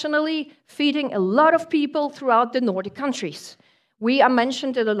 internationally, feeding a lot of people throughout the Nordic countries. We are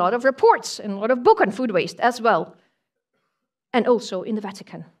mentioned in a lot of reports and a lot of books on food waste as well, and also in the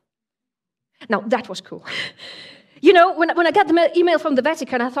Vatican. Now, that was cool. When I got the email from the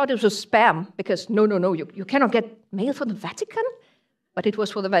Vatican, I thought it was spam, because no, you cannot get mail from the Vatican? But it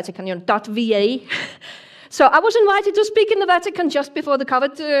was for the Vatican, .va. So I was invited to speak in the Vatican just before the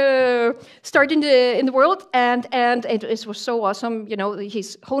COVID started in the world, and it was so awesome.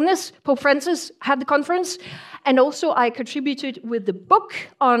 His Holiness Pope Francis had the conference, and also I contributed with the book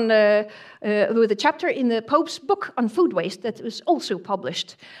on with the chapter in the Pope's book on food waste that was also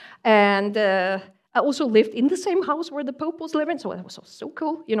published, and I also lived in the same house where the Pope was living, so that was so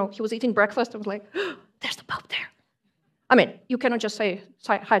cool. He was eating breakfast. I was like, oh, there's the Pope there. I mean, you cannot just say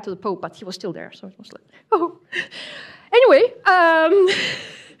hi to the Pope, but he was still there, so it was like, oh.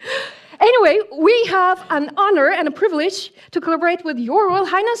 Anyway, we have an honor and a privilege to collaborate with Your Royal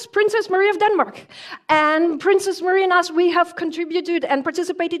Highness, Princess Marie of Denmark. And Princess Marie and us, we have contributed and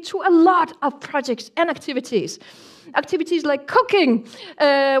participated to a lot of projects and activities. Activities like cooking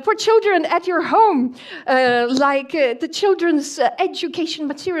for children at your home, like the children's education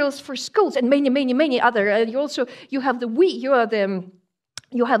materials for schools, and many other. You have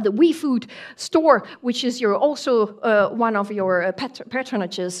the We Food store, which is also one of your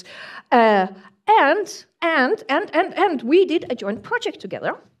patronages, and we did a joint project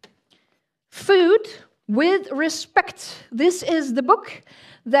together. Food with Respect. This is the book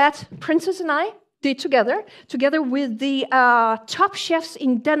that Princess and I did together with the top chefs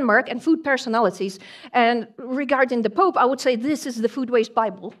in Denmark and food personalities. And regarding the Pope, I would say this is the food waste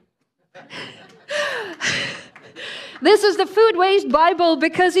Bible. This is the food waste Bible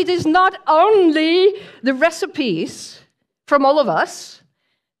because it is not only the recipes from all of us,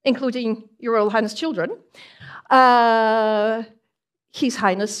 including Your Royal Highness children, His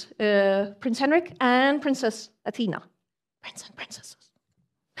Highness Prince Henrik and Princess Athena, Prince and Princesses.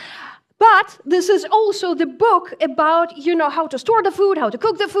 But But this is also the book about, how to store the food, how to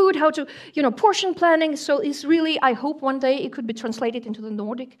cook the food, how to, portion planning. So it's really, I hope one day it could be translated into the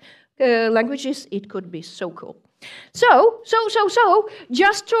Nordic languages. It could be so cool. So,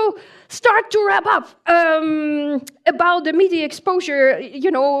 just to start to wrap up about the media exposure,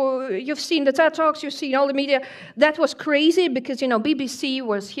 you've seen the TED Talks, you've seen all the media. That was crazy because, BBC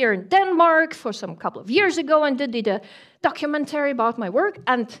was here in Denmark for some couple of years ago and they did a documentary about my work,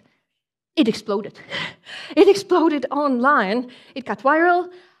 and it exploded. It exploded online. It got viral.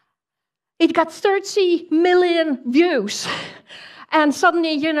 It got 30 million views. And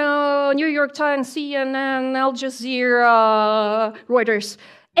suddenly, New York Times, CNN, Al Jazeera, Reuters,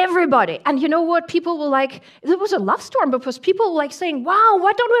 everybody. And you know what? People were like, it was a love storm because people were like saying, wow,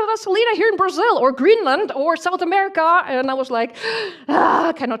 why don't we have a Selina here in Brazil or Greenland or South America? And I was like,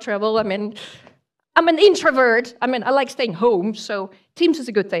 I cannot travel. I mean, I'm an introvert. I mean, I like staying home, so Teams is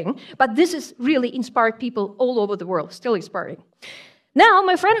a good thing. But this has really inspired people all over the world, still inspiring. Now,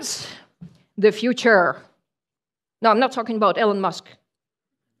 my friends, the future. No, I'm not talking about Elon Musk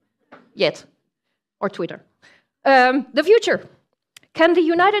yet, or Twitter. The future. Can the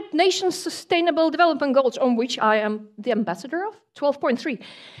United Nations Sustainable Development Goals, on which I am the ambassador of, 12.3,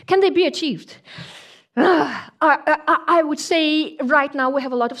 can they be achieved? I would say right now we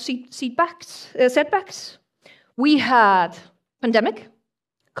have a lot of setbacks. We had pandemic,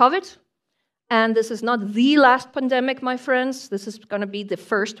 COVID, and this is not the last pandemic, my friends. This is going to be the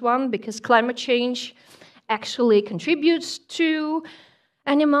first one because climate change actually contributes to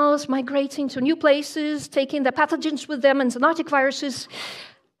animals migrating to new places, taking the pathogens with them and zoonotic viruses,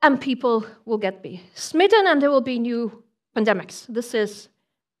 and people will be smitten and there will be new pandemics. This is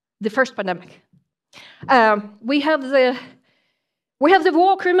the first pandemic. We have the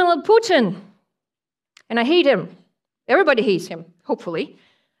war criminal Putin, and I hate him. Everybody hates him, hopefully.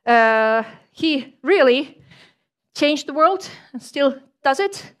 He really changed the world and still does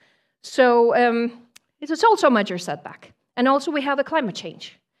it. So it is also a major setback. And also we have a climate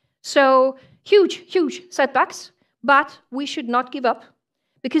change. So huge setbacks, but we should not give up.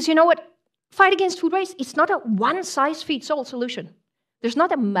 Because you know what? Fight against food waste, it's not a one-size-fits-all solution. There's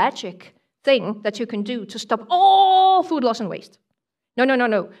not a magic thing that you can do to stop all food loss and waste.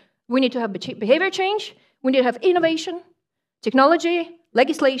 No. We need to have behavior change. We need to have innovation, technology,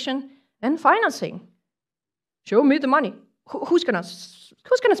 legislation, and financing. Show me the money. Who's gonna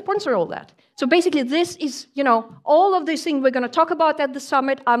sponsor all that? So basically, this is, all of these things we're going to talk about at the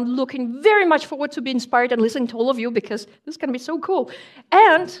summit. I'm looking very much forward to be inspired and listening to all of you because this is going to be so cool.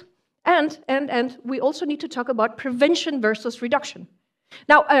 And we also need to talk about prevention versus reduction.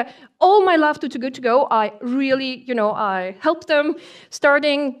 Now, all my love to Too Good To Go, I really, I helped them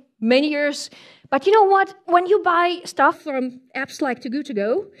starting many years. But you know what? When you buy stuff from apps like Too Good To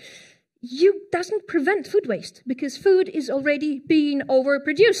Go, you doesn't prevent food waste because food is already being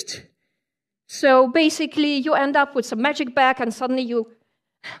overproduced. So basically, you end up with some magic bag and suddenly you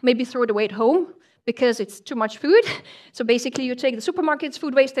maybe throw it away at home because it's too much food. So basically, you take the supermarket's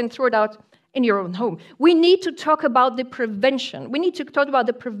food waste and throw it out in your own home. We need to talk about the prevention. We need to talk about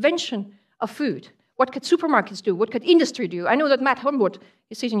the prevention of food. What could supermarkets do? What could industry do? I know that Matt Humwood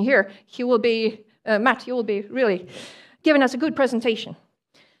is sitting here. He will be, Matt, you will be really giving us a good presentation.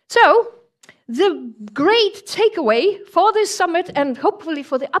 So, the great takeaway for this summit and hopefully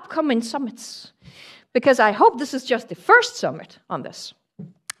for the upcoming summits, because I hope this is just the first summit on this,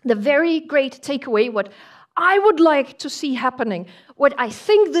 the very great takeaway, what I would like to see happening, what I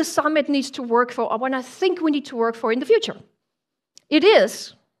think this summit needs to work for, or what I think we need to work for in the future, it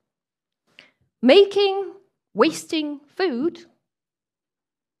is making wasting food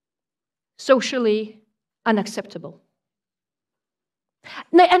socially unacceptable.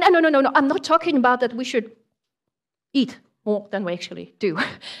 No, I'm not talking about that we should eat more than we actually do,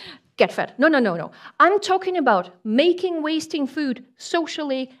 get fat. No. I'm talking about making wasting food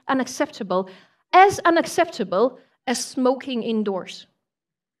socially unacceptable as smoking indoors.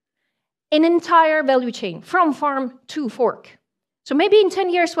 An entire value chain, from farm to fork. So maybe in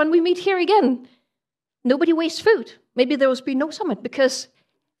 10 years when we meet here again, nobody wastes food. Maybe there will be no summit because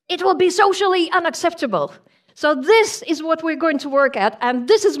it will be socially unacceptable. So this is what we're going to work at, and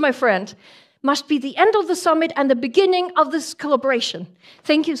this is, my friend, must be the end of the summit and the beginning of this collaboration.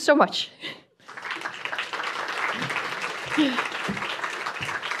 Thank you so much.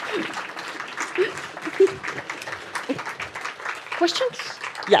 Questions?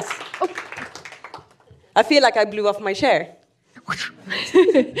 Yes. Oh. I feel like I blew off my chair.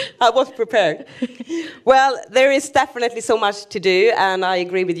 I was prepared. Well, there is definitely so much to do, and I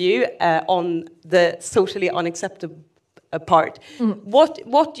agree with you on the socially unacceptable part.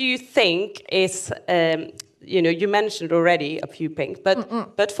 What do you think is, you mentioned already a few things,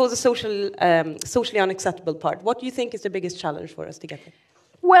 but for the socially unacceptable part, what do you think is the biggest challenge for us to get there?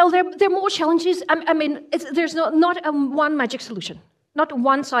 Well, there are more challenges. I mean, there's not one magic solution. Not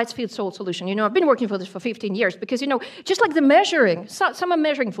one size fits all solution. I've been working for this for 15 years because, just like the measuring, some are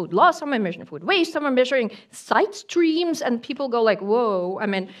measuring food loss, some are measuring food waste, some are measuring side streams, and people go like, whoa. I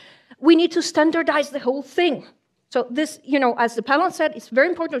mean, we need to standardize the whole thing. So this, as the panel said, it's very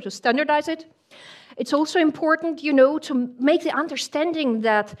important to standardize it. It's also important, to make the understanding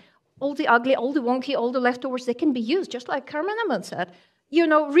that all the ugly, all the wonky, all the leftovers, they can be used, just like Ellemann said.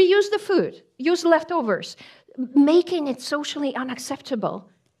 Reuse the food, use leftovers, making it socially unacceptable.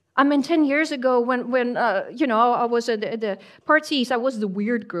 I mean, 10 years ago, when I was at the parties, I was the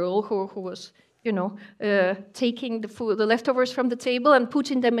weird girl who was, taking the leftovers from the table and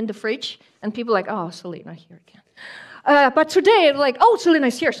putting them in the fridge, and people like, oh, Selina, here again. But today, like, oh,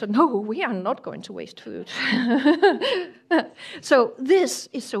 Selina's here, so no, we are not going to waste food. So this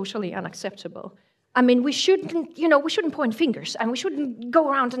is socially unacceptable. I mean, we shouldn't point fingers, and we shouldn't go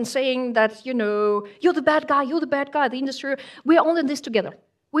around and saying that, you're the bad guy, the industry. We are all in this together.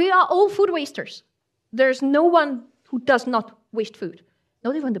 We are all food wasters. There's no one who does not waste food.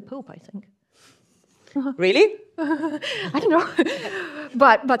 Not even the Pope, I think. Really? I don't know.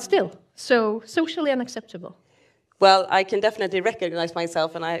 but still, so socially unacceptable. Well, I can definitely recognize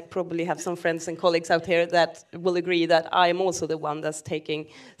myself, and I probably have some friends and colleagues out here that will agree that I am also the one that's taking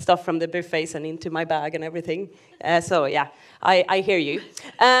stuff from the buffets and into my bag and everything. So, yeah, I hear you.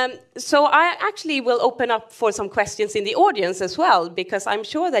 So I actually will open up for some questions in the audience as well, because I'm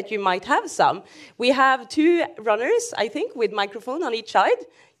sure that you might have some. We have 2 runners, I think, with microphone on each side.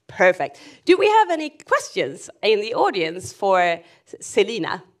 Perfect. Do we have any questions in the audience for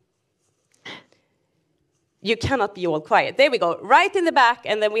Selina? You cannot be all quiet. There we go. Right in the back,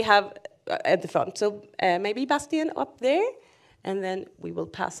 and then we have at the front. So maybe Bastian up there, and then we will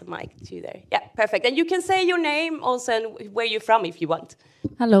pass the mic to there. Yeah, perfect. And you can say your name also and where you're from if you want.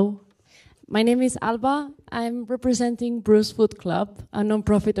 Hello. My name is Alba. I'm representing Bruce Food Club, a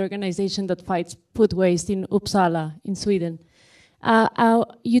non-profit organization that fights food waste in Uppsala, in Sweden.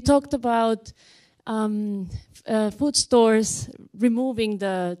 You talked about food stores removing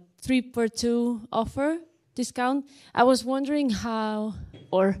the 3-for-2 offer discount. I was wondering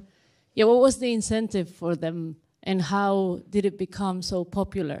what was the incentive for them, and how did it become so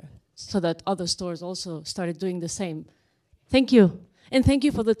popular so that other stores also started doing the same? Thank you. And thank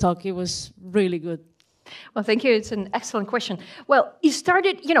you for the talk. It was really good. Well, thank you. It's an excellent question. Well, I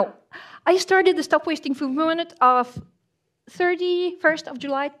started the Stop Wasting Food movement of 31st of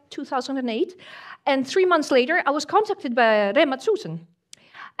July 2008, and 3 months later, I was contacted by Rema 1000.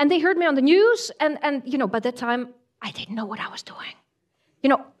 And they heard me on the news, and by that time, I didn't know what I was doing.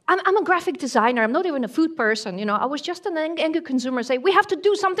 I'm a graphic designer. I'm not even a food person. I was just an angry consumer saying, we have to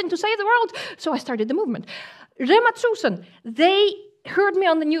do something to save the world. So I started the movement. Rema 1000, they heard me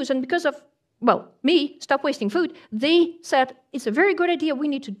on the news, and because of, me, Stop Wasting Food, they said, it's a very good idea. We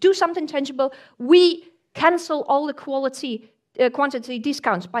need to do something tangible. We cancel all the quantity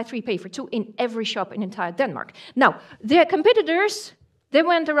discounts, buy 3, pay for 2 in every shop in entire Denmark. Now, their competitors, they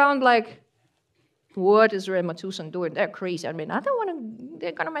went around like, what is Rema 1000 doing? They're crazy. I mean, I don't want to,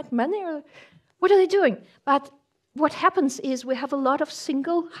 they're going to make money. Or what are they doing? But what happens is we have a lot of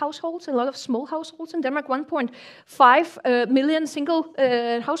single households, a lot of small households in Denmark, 1.5 million single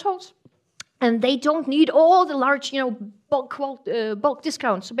households. And they don't need all the large, bulk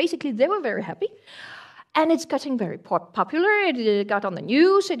discounts. So basically, they were very happy. And it's getting very popular. It got on the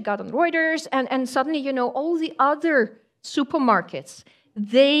news, it got on Reuters, and suddenly, all the other supermarkets,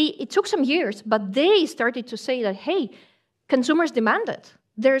 it took some years, but they started to say that, hey, consumers demand it.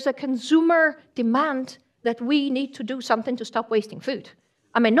 There's a consumer demand that we need to do something to stop wasting food.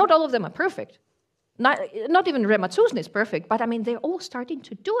 I mean, not all of them are perfect. Not even Rema 1000 is perfect, but I mean, they're all starting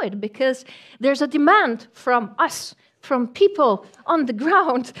to do it because there's a demand from us, from people on the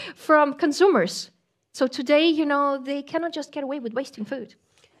ground, from consumers. So today, they cannot just get away with wasting food.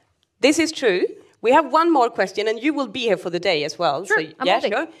 This is true. We have one more question, and you will be here for the day as well. Sure, so,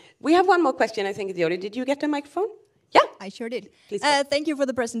 sure. We have one more question, I think, in the audience. Did you get the microphone? Yeah. I sure did. Please thank you for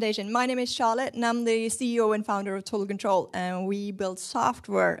the presentation. My name is Charlotte, and I'm the CEO and founder of Total Control. And we build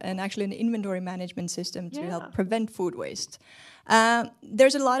software and actually an inventory management system to help prevent food waste.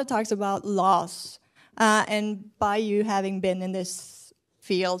 There's a lot of talks about loss. And by you having been in this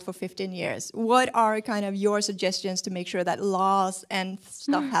field for 15 years, what are kind of your suggestions to make sure that laws and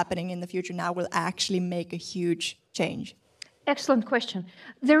stuff happening in the future now will actually make a huge change? Excellent question.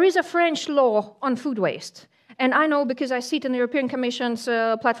 There is a French law on food waste, And I know because I sit in the European Commission's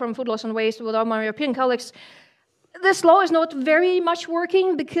platform Food Loss and Waste with all my European colleagues, this law is not very much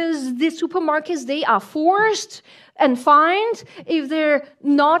working because the supermarkets, they are forced and fined if they're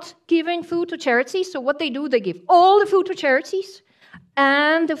not giving food to charities. So what they do, they give all the food to charities,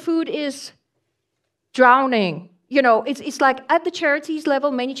 and the food is drowning. You know, it's like at the charities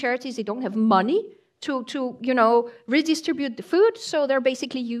level, many charities, they don't have money to redistribute the food, so they're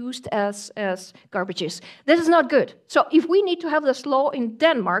basically used as garbages. This is not good. So if we need to have this law in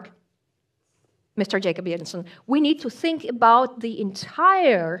Denmark, Mr. Jacob Jensen, we need to think about the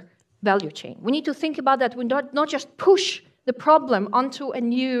entire value chain. We need to think about that. We not just push the problem onto a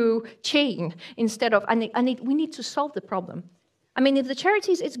new chain instead of, we need to solve the problem. I mean, if the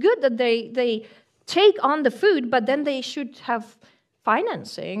charities, it's good that they take on the food, but then they should have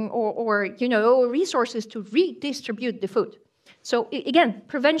financing or resources to redistribute the food. So again,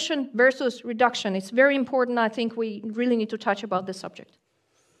 prevention versus reduction. It's very important. I think we really need to touch about this subject.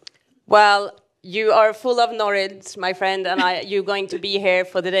 Well, you are full of knowledge, my friend, and you're going to be here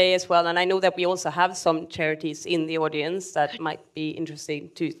for the day as well. And I know that we also have some charities in the audience that might be interesting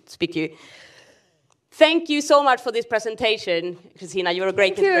to speak to you. Thank you so much for this presentation, Christina. You're a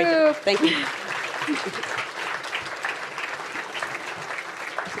great inspiration. Thank you.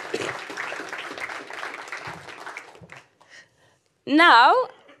 Now,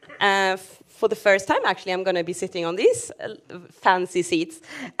 for the first time, actually, I'm going to be sitting on these fancy seats.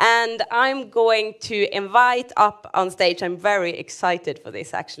 And I'm going to invite up on stage, I'm very excited for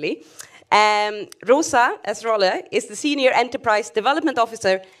this, actually. Rosa, as Rolle, is the Senior Enterprise Development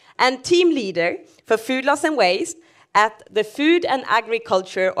Officer and Team Leader for Food Loss and Waste at the Food and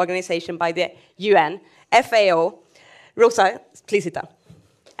Agriculture Organization by the UN, FAO. Rosa, please sit down.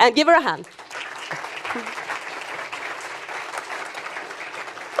 And give her a hand.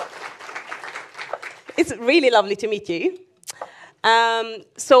 It's really lovely to meet you.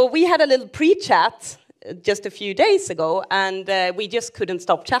 So we had a little pre-chat just a few days ago, and we just couldn't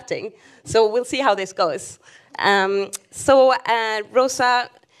stop chatting. So we'll see how this goes. Rosa,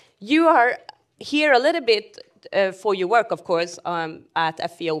 you are here a little bit for your work, of course,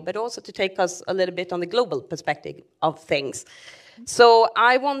 at FAO, but also to take us a little bit on the global perspective of things. So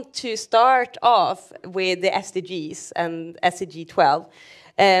I want to start off with the SDGs and SDG 12.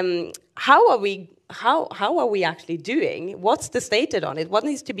 How are we actually doing? What's the status on it? What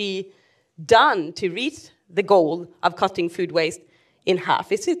needs to be done to reach the goal of cutting food waste in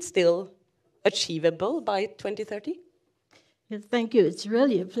half? Is it still achievable by 2030? Yes, thank you. It's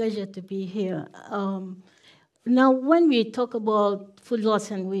really a pleasure to be here. Now, when we talk about food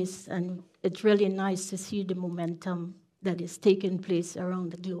loss and waste, and it's really nice to see the momentum that is taking place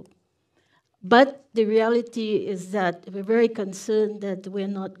around the globe. But the reality is that we're very concerned that we're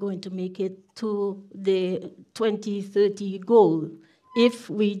not going to make it to the 2030 goal if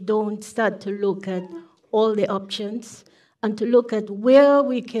we don't start to look at all the options and to look at where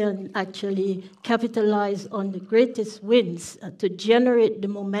we can actually capitalize on the greatest wins to generate the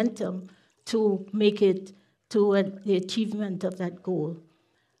momentum to make it to the achievement of that goal.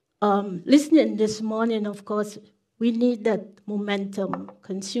 Listening this morning, of course, we need that momentum.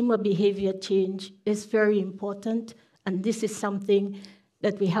 Consumer behavior change is very important, and this is something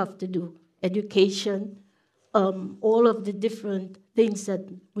that we have to do. Education, all of the different things that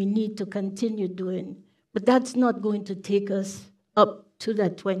we need to continue doing. But that's not going to take us up to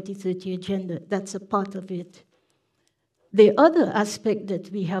that 2030 agenda. That's a part of it. The other aspect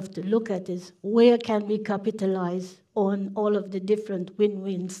that we have to look at is where can we capitalize on all of the different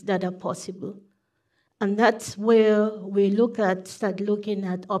win-wins that are possible. And that's where we start looking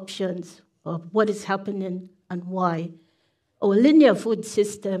at options of what is happening and why. Our linear food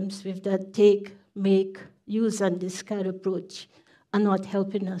systems with that take, make, use, and discard approach are not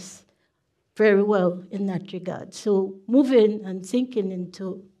helping us very well in that regard. So moving and thinking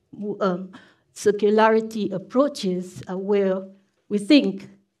into circularity approaches are where we think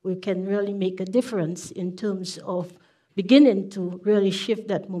we can really make a difference in terms of beginning to really shift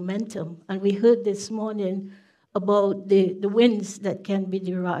that momentum. And we heard this morning about the wins that can be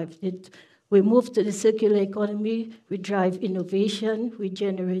derived. We move to the circular economy, we drive innovation, we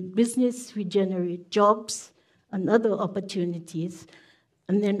generate business, we generate jobs and other opportunities.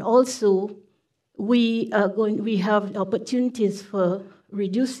 And then also, we have opportunities for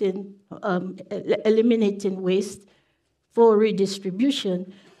reducing, eliminating waste, for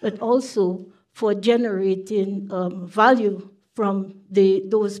redistribution, but also for generating value from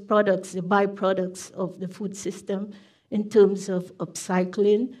those products, the byproducts of the food system in terms of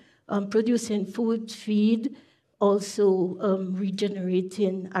upcycling, producing food, feed, also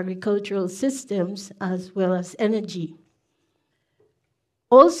regenerating agricultural systems as well as energy.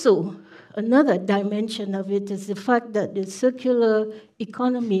 Also, another dimension of it is the fact that the circular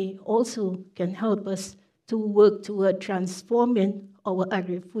economy also can help us to work toward transforming our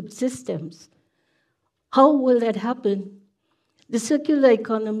agri-food systems. How will that happen? The circular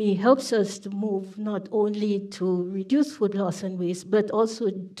economy helps us to move not only to reduce food loss and waste, but also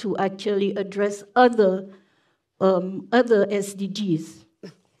to actually address other SDGs.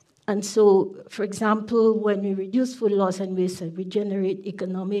 And so, for example, when we reduce food loss and waste, we generate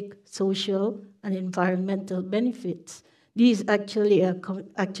economic, social, and environmental benefits. These actually are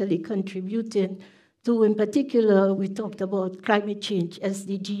actually contributing to, in particular, we talked about climate change,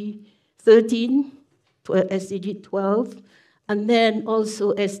 SDG 13, SDG 12, and then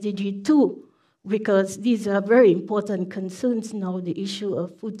also SDG 2, because these are very important concerns now, the issue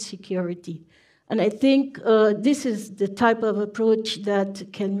of food security. And I think this is the type of approach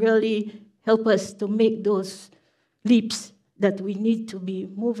that can really help us to make those leaps that we need to be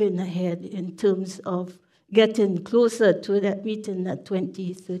moving ahead in terms of getting closer to that meeting that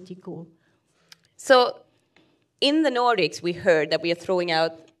 2030 goal. So in the Nordics, we heard that we are throwing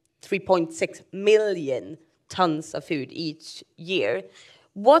out 3.6 million tons of food each year.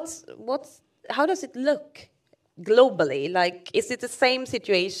 How does it look globally? Like, is it the same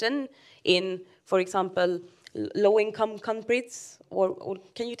situation in, for example, low-income countries? Or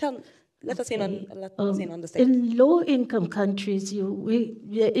can you let us in on the state? In low-income countries,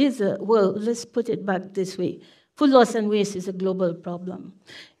 there is let's put it back this way. Food loss and waste is a global problem.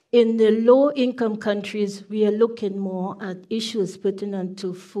 In the low-income countries, we are looking more at issues pertinent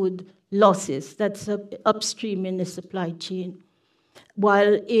to food losses. That's upstream in the supply chain.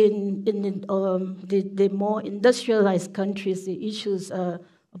 While in the more industrialized countries, the issues are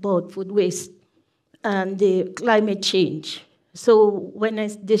about food waste and the climate change. So when I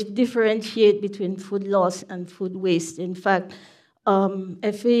differentiate between food loss and food waste, in fact,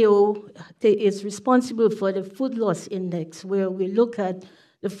 FAO is responsible for the food loss index, where we look at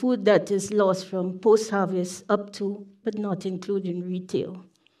the food that is lost from post-harvest up to, but not including retail.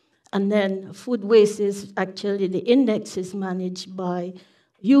 And then food waste is actually, the index is managed by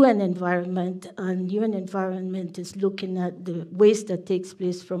UN Environment, and UN Environment is looking at the waste that takes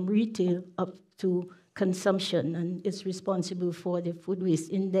place from retail up to consumption, and is responsible for the food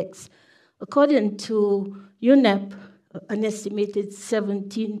waste index. According to UNEP, an estimated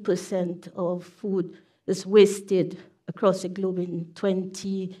 17% of food is wasted across the globe in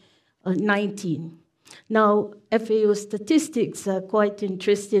 2019. Now, FAO statistics are quite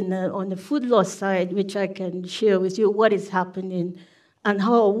interesting on the food loss side, which I can share with you what is happening and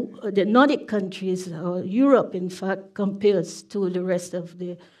how the Nordic countries, or Europe, in fact, compares to the rest of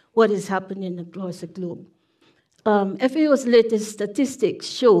what is happening across the globe. FAO's latest statistics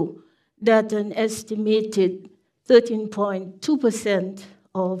show that an estimated 13.2%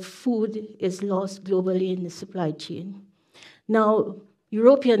 of food is lost globally in the supply chain. Now,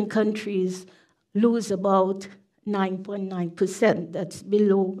 European countries lose about 9.9%. That's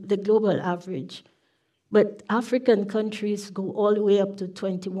below the global average. But African countries go all the way up to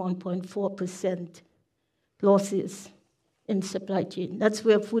 21.4% losses in supply chain. That's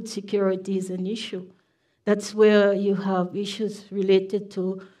where food security is an issue. That's where you have issues related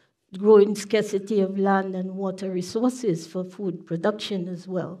to growing scarcity of land and water resources for food production as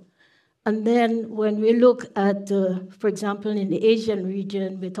well. And then when we look at, for example, in the Asian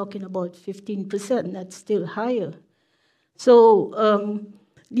region, we're talking about 15%. That's still higher. So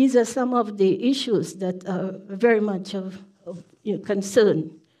these are some of the issues that are very much of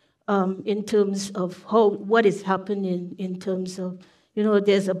concern in terms of what is happening in terms of,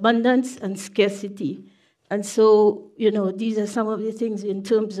 there's abundance and scarcity. And so, these are some of the things in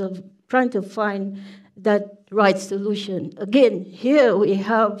terms of trying to find that right solution. Again, here we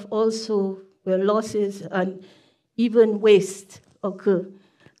have also where losses and even waste occur,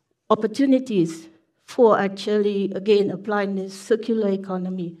 opportunities for actually, again, applying this circular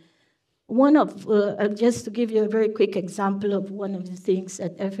economy. Just to give you a very quick example of one of the things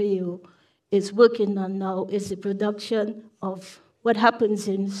that FAO is working on now is the production of what happens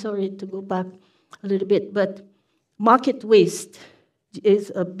sorry to go back a little bit, but market waste is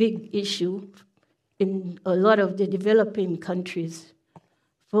a big issue in a lot of the developing countries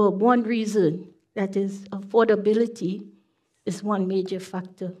for one reason, that is affordability is one major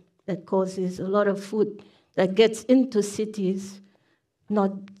factor that causes a lot of food that gets into cities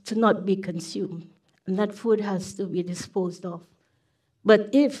to not be consumed, and that food has to be disposed of. But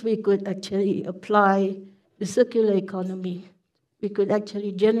if we could actually apply the circular economy we could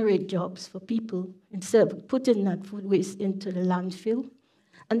actually generate jobs for people instead of putting that food waste into the landfill.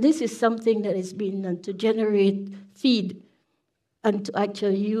 And this is something that is being done to generate feed and to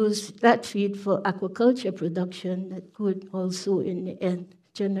actually use that feed for aquaculture production that could also, in the end,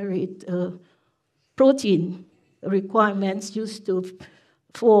 generate protein requirements used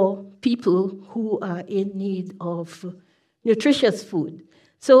for people who are in need of nutritious food.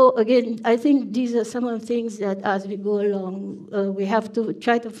 So again, I think these are some of the things that as we go along, we have to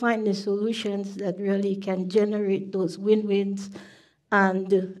try to find the solutions that really can generate those win-wins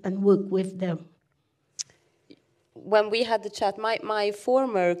and work with them. When we had the chat, my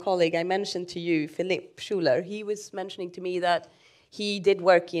former colleague, I mentioned to you, Philip Schuler, he was mentioning to me that he did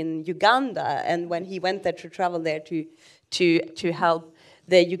work in Uganda, and when he went there to travel there to help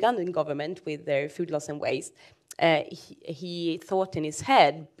the Ugandan government with their food loss and waste, he thought in his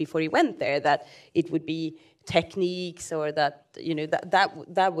head before he went there that it would be techniques, or that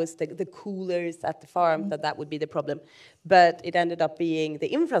that was the coolers at the farm, that would be the problem. But it ended up being the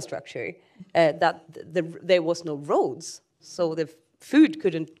infrastructure, that there was no roads, so the food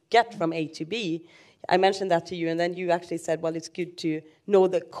couldn't get from A to B. I mentioned that to you, and then you actually said, well, it's good to know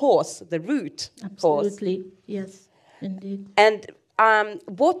the cause, the root cause. Absolutely, yes, indeed. And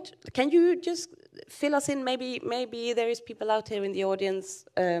what can you just fill us in? Maybe there is people out here in the audience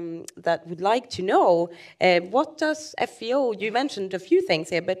that would like to know what does FAO? You mentioned a few things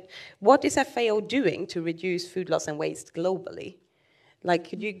here, but what is FAO doing to reduce food loss and waste globally? Like,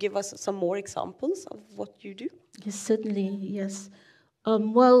 could you give us some more examples of what you do? Yes, certainly, yes.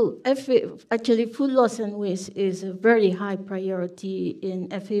 Well, actually, food loss and waste is a very high priority in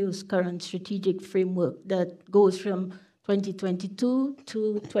FAO's current strategic framework that goes from 2022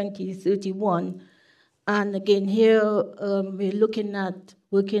 to 2031. And again, here we're looking at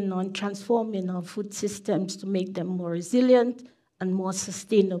working on transforming our food systems to make them more resilient and more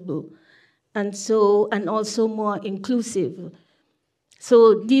sustainable, and also more inclusive.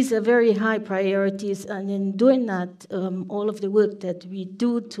 So these are very high priorities, and in doing that, all of the work that we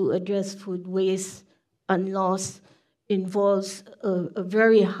do to address food waste and loss involves a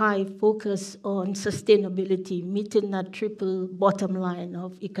very high focus on sustainability, meeting that triple bottom line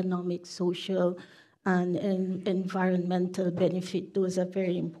of economic, social, and environmental benefit. Those are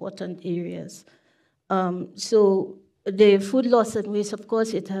very important areas. So the food loss and waste, of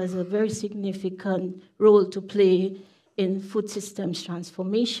course, it has a very significant role to play in food systems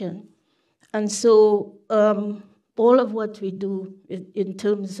transformation. And so all of what we do in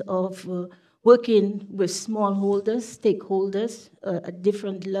terms of working with smallholders, stakeholders at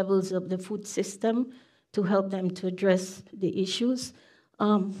different levels of the food system to help them to address the issues.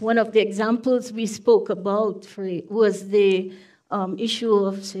 One of the examples we spoke about was the issue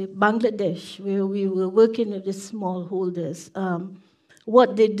of, say, Bangladesh, where we were working with the smallholders.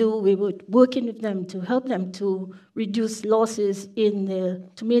 What they do, we were working with them to help them to reduce losses in the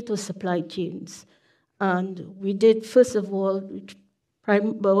tomato supply chains. And we did, first of all,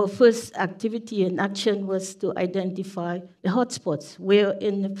 our first activity and action was to identify the hotspots where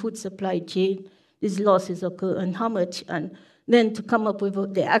in the food supply chain these losses occur and how much, and then to come up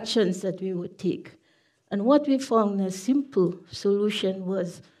with the actions that we would take. And what we found a simple solution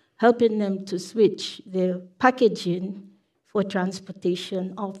was helping them to switch their packaging for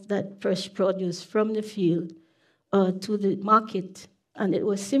transportation of that fresh produce from the field to the market. And it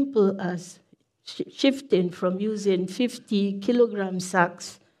was simple as shifting from using 50-kilogram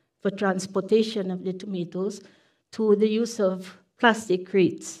sacks for transportation of the tomatoes to the use of plastic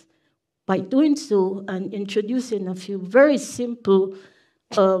crates. By doing so and introducing a few very simple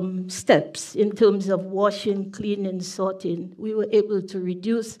steps in terms of washing, cleaning, sorting, we were able to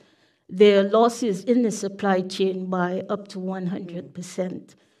reduce their losses in the supply chain by up to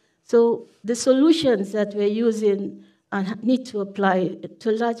 100%. So the solutions that we're using and need to apply, to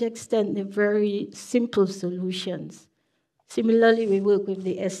a large extent, they're very simple solutions. Similarly, we work with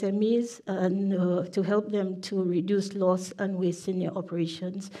the SMEs and to help them to reduce loss and waste in their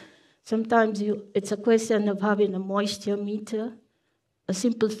operations. Sometimes it's a question of having a moisture meter, a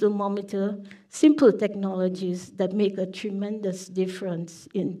simple thermometer, simple technologies that make a tremendous difference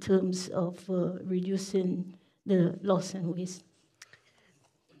in terms of reducing the loss and waste.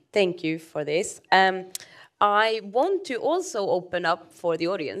 Thank you for this. I want to also open up for the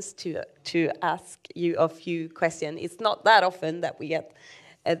audience to ask you a few questions. It's not that often that we get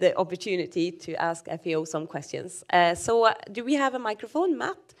the opportunity to ask FAO some questions. So do we have a microphone?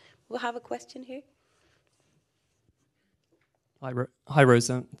 Matt, we'll have a question here. Hi,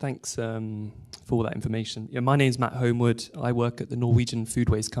 Rosa. Thanks for all that information. Yeah, my name's Matt Homewood. I work at the Norwegian food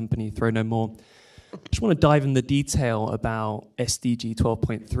waste company, Throw No More. just want to dive in the detail about SDG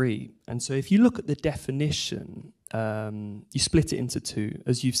 12.3. And so if you look at the definition, you split it into two.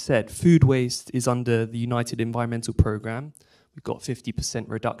 As you've said, food waste is under the United Environmental Programme. We've got 50%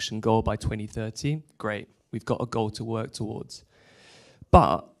 reduction goal by 2030. Great, we've got a goal to work towards.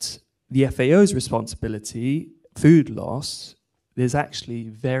 But the FAO's responsibility, food loss, there's actually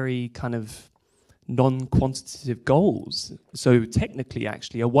very kind of non-quantitative goals. So technically,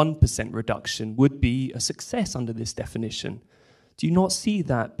 actually, a 1% reduction would be a success under this definition. Do you not see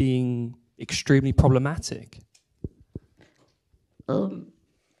that being extremely problematic? A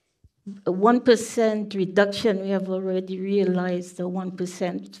 1% reduction, we have already realized the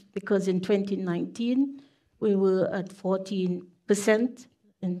 1%, because in 2019, we were at 14%,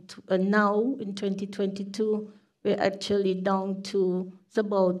 and now in 2022, we're actually down to, it's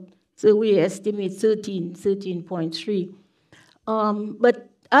about, so we estimate 13.3. But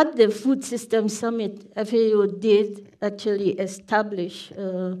at the Food System Summit, FAO did actually establish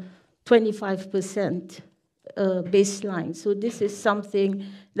 25% baseline. So this is something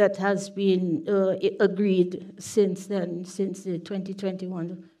that has been agreed since then, since the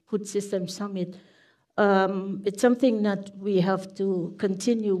 2021 Food System Summit. It's something that we have to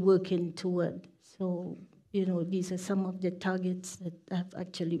continue working toward. So, you know, these are some of the targets that have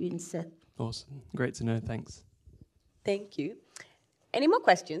actually been set. Awesome. Great to know. Thanks. Thank you. Any more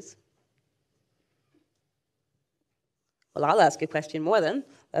questions? Well, I'll ask a question more then.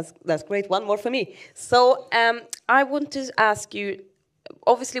 That's great. One more for me. So I want to ask you,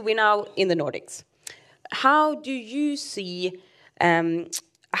 obviously we're now in the Nordics. How do you see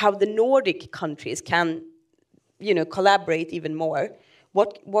how the Nordic countries can, you know, collaborate even more?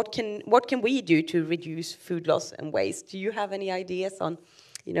 What can we do to reduce food loss and waste? Do you have any ideas on,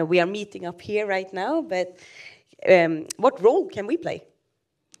 you know, we are meeting up here right now, but what role can we play?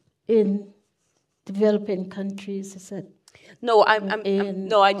 In developing countries, is it? No, in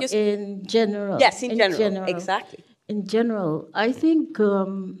general. Yes, in general, exactly. In general, I think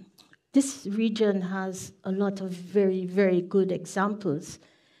this region has a lot of very, very good examples.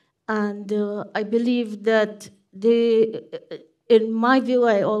 And I believe that in my view,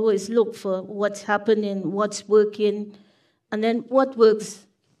 I always look for what's happening, what's working, and then what works,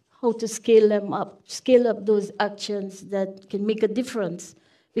 how to scale them up, scale up those actions that can make a difference,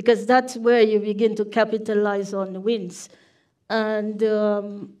 because that's where you begin to capitalize on the wins. And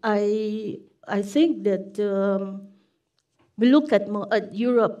I think that we look at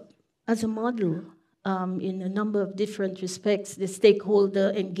Europe as a model in a number of different respects, the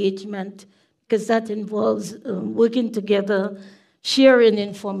stakeholder engagement, because that involves working together, sharing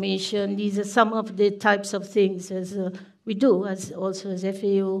information. These are some of the types of things as we do, as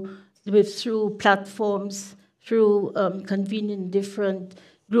FAO, through platforms, through convening different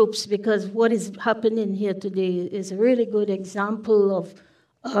groups, because what is happening here today is a really good example of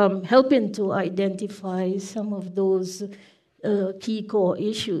helping to identify some of those key core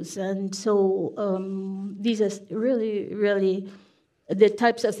issues. And so these are really, really the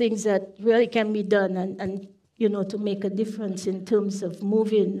types of things that really can be done and you know, to make a difference in terms of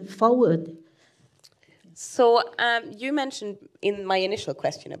moving forward. So you mentioned in my initial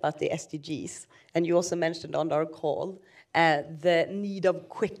question about the SDGs, and you also mentioned on our call the need of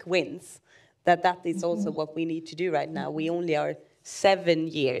quick wins, that is also what we need to do right now. We only are 7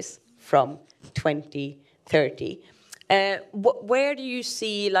 years from 2030. Where do you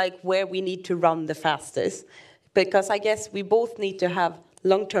see, like, where we need to run the fastest? Because I guess we both need to have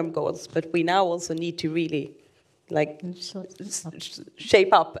long-term goals, but we now also need to really, like,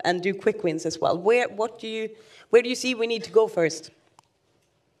 shape up and do quick wins as well. Where do you see we need to go first?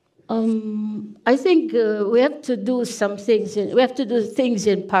 I think we have to do some things. We have to do things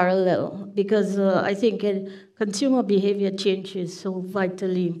in parallel, because I think consumer behavior change is so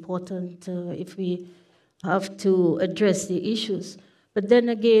vitally important if we have to address the issues. But then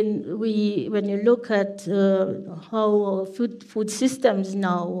again, when you look at how food systems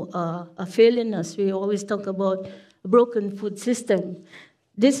now are failing us, we always talk about a broken food system.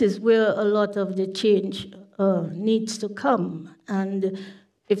 This is where a lot of the change needs to come. And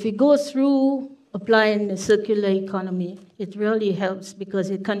if we go through applying the circular economy, it really helps because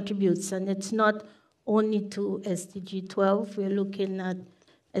it contributes. And it's not only to SDG 12, we're looking at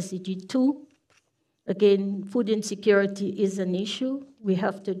SDG 2. Again, food insecurity is an issue. We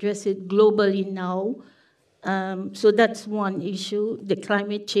have to address it globally now. So that's one issue. The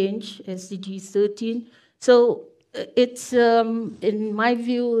climate change, SDG 13. So it's, in my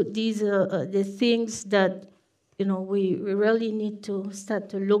view, these are the things that, you know, we really need to start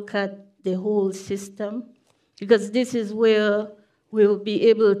to look at the whole system, because this is where we'll be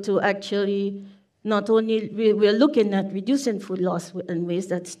able to actually not only we're looking at reducing food loss and waste,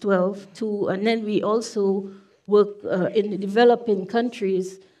 that's 12, and then we also work in the developing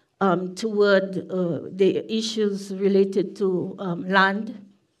countries toward the issues related to land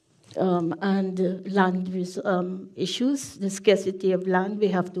and land issues, the scarcity of land. We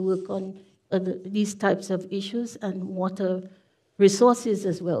have to work on these types of issues and water resources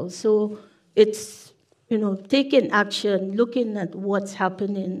as well. So it's, taking action, looking at what's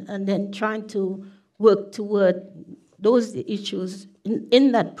happening, and then trying to work toward those issues.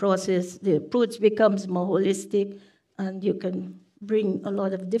 In that process, the approach becomes more holistic, and you can bring a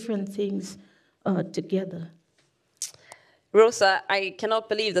lot of different things together. Rosa, I cannot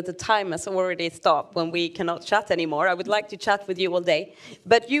believe that the time has already stopped when we cannot chat anymore. I would like to chat with you all day.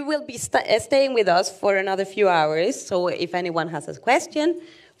 But you will be staying with us for another few hours. So if anyone has a question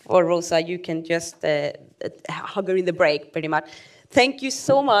for Rosa, you can just hug her in the break, pretty much. Thank you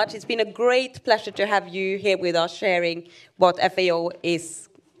so much. It's been a great pleasure to have you here with us, sharing what FAO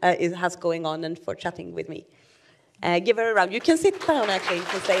has going on, and for chatting with me. Give her a round. You can sit down, actually. You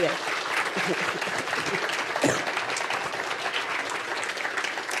can stay there.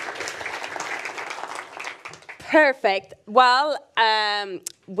 Perfect. Well,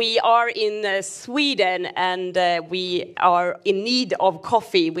 we are in Sweden, and we are in need of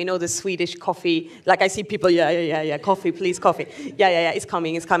coffee. We know the Swedish coffee. Like, I see people, yeah, coffee, please, coffee. Yeah, it's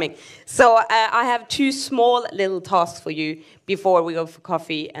coming. So I have two small little tasks for you before we go for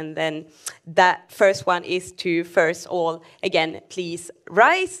coffee. And then that first one is to first all, again, please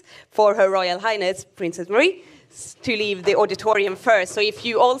rise for Her Royal Highness, Princess Marie, to leave the auditorium first. So if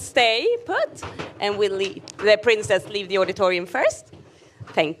you all stay put, and we'll leave, the princess leave the auditorium first.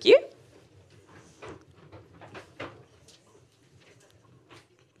 Thank you.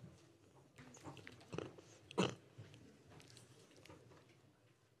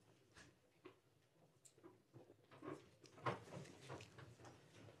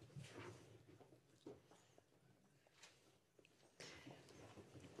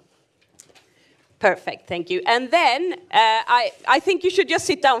 Perfect, thank you. And then I think you should just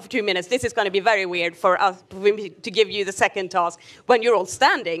sit down for 2 minutes. This is going to be very weird for us to give you the second task when you're all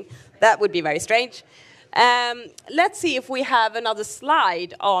standing. That would be very strange. Let's see if we have another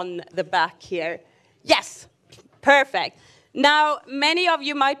slide on the back here. Yes, perfect. Now, many of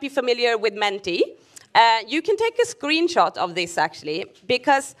you might be familiar with Menti. You can take a screenshot of this, actually,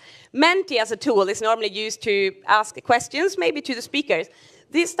 because Menti as a tool is normally used to ask questions, maybe to the speakers.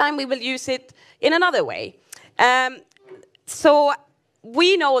 This time we will use it in another way. So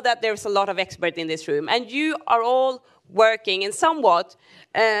we know that there's a lot of experts in this room, and you are all working in somewhat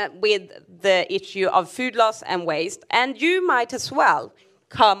with the issue of food loss and waste, and you might as well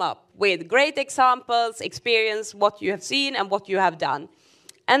come up with great examples, experience what you have seen and what you have done.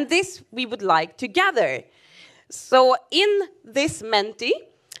 And this we would like to gather. So in this Menti,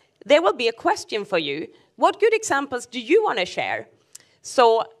 there will be a question for you. What good examples do you want to share?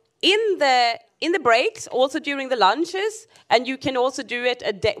 So in the breaks, also during the lunches, and you can also do it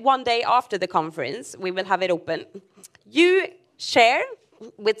one day after the conference, we will have it open. You share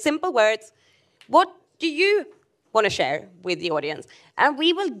with simple words, what do you want to share with the audience? And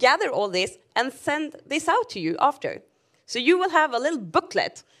we will gather all this and send this out to you after. So you will have a little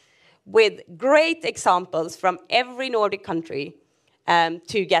booklet with great examples from every Nordic country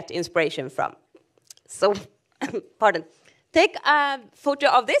to get inspiration from. So, pardon. Take a photo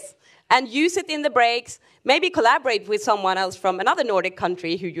of this and use it in the breaks. Maybe collaborate with someone else from another Nordic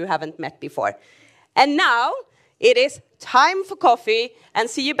country who you haven't met before. And now it is time for coffee, and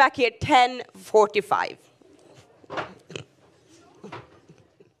see you back here 10:45.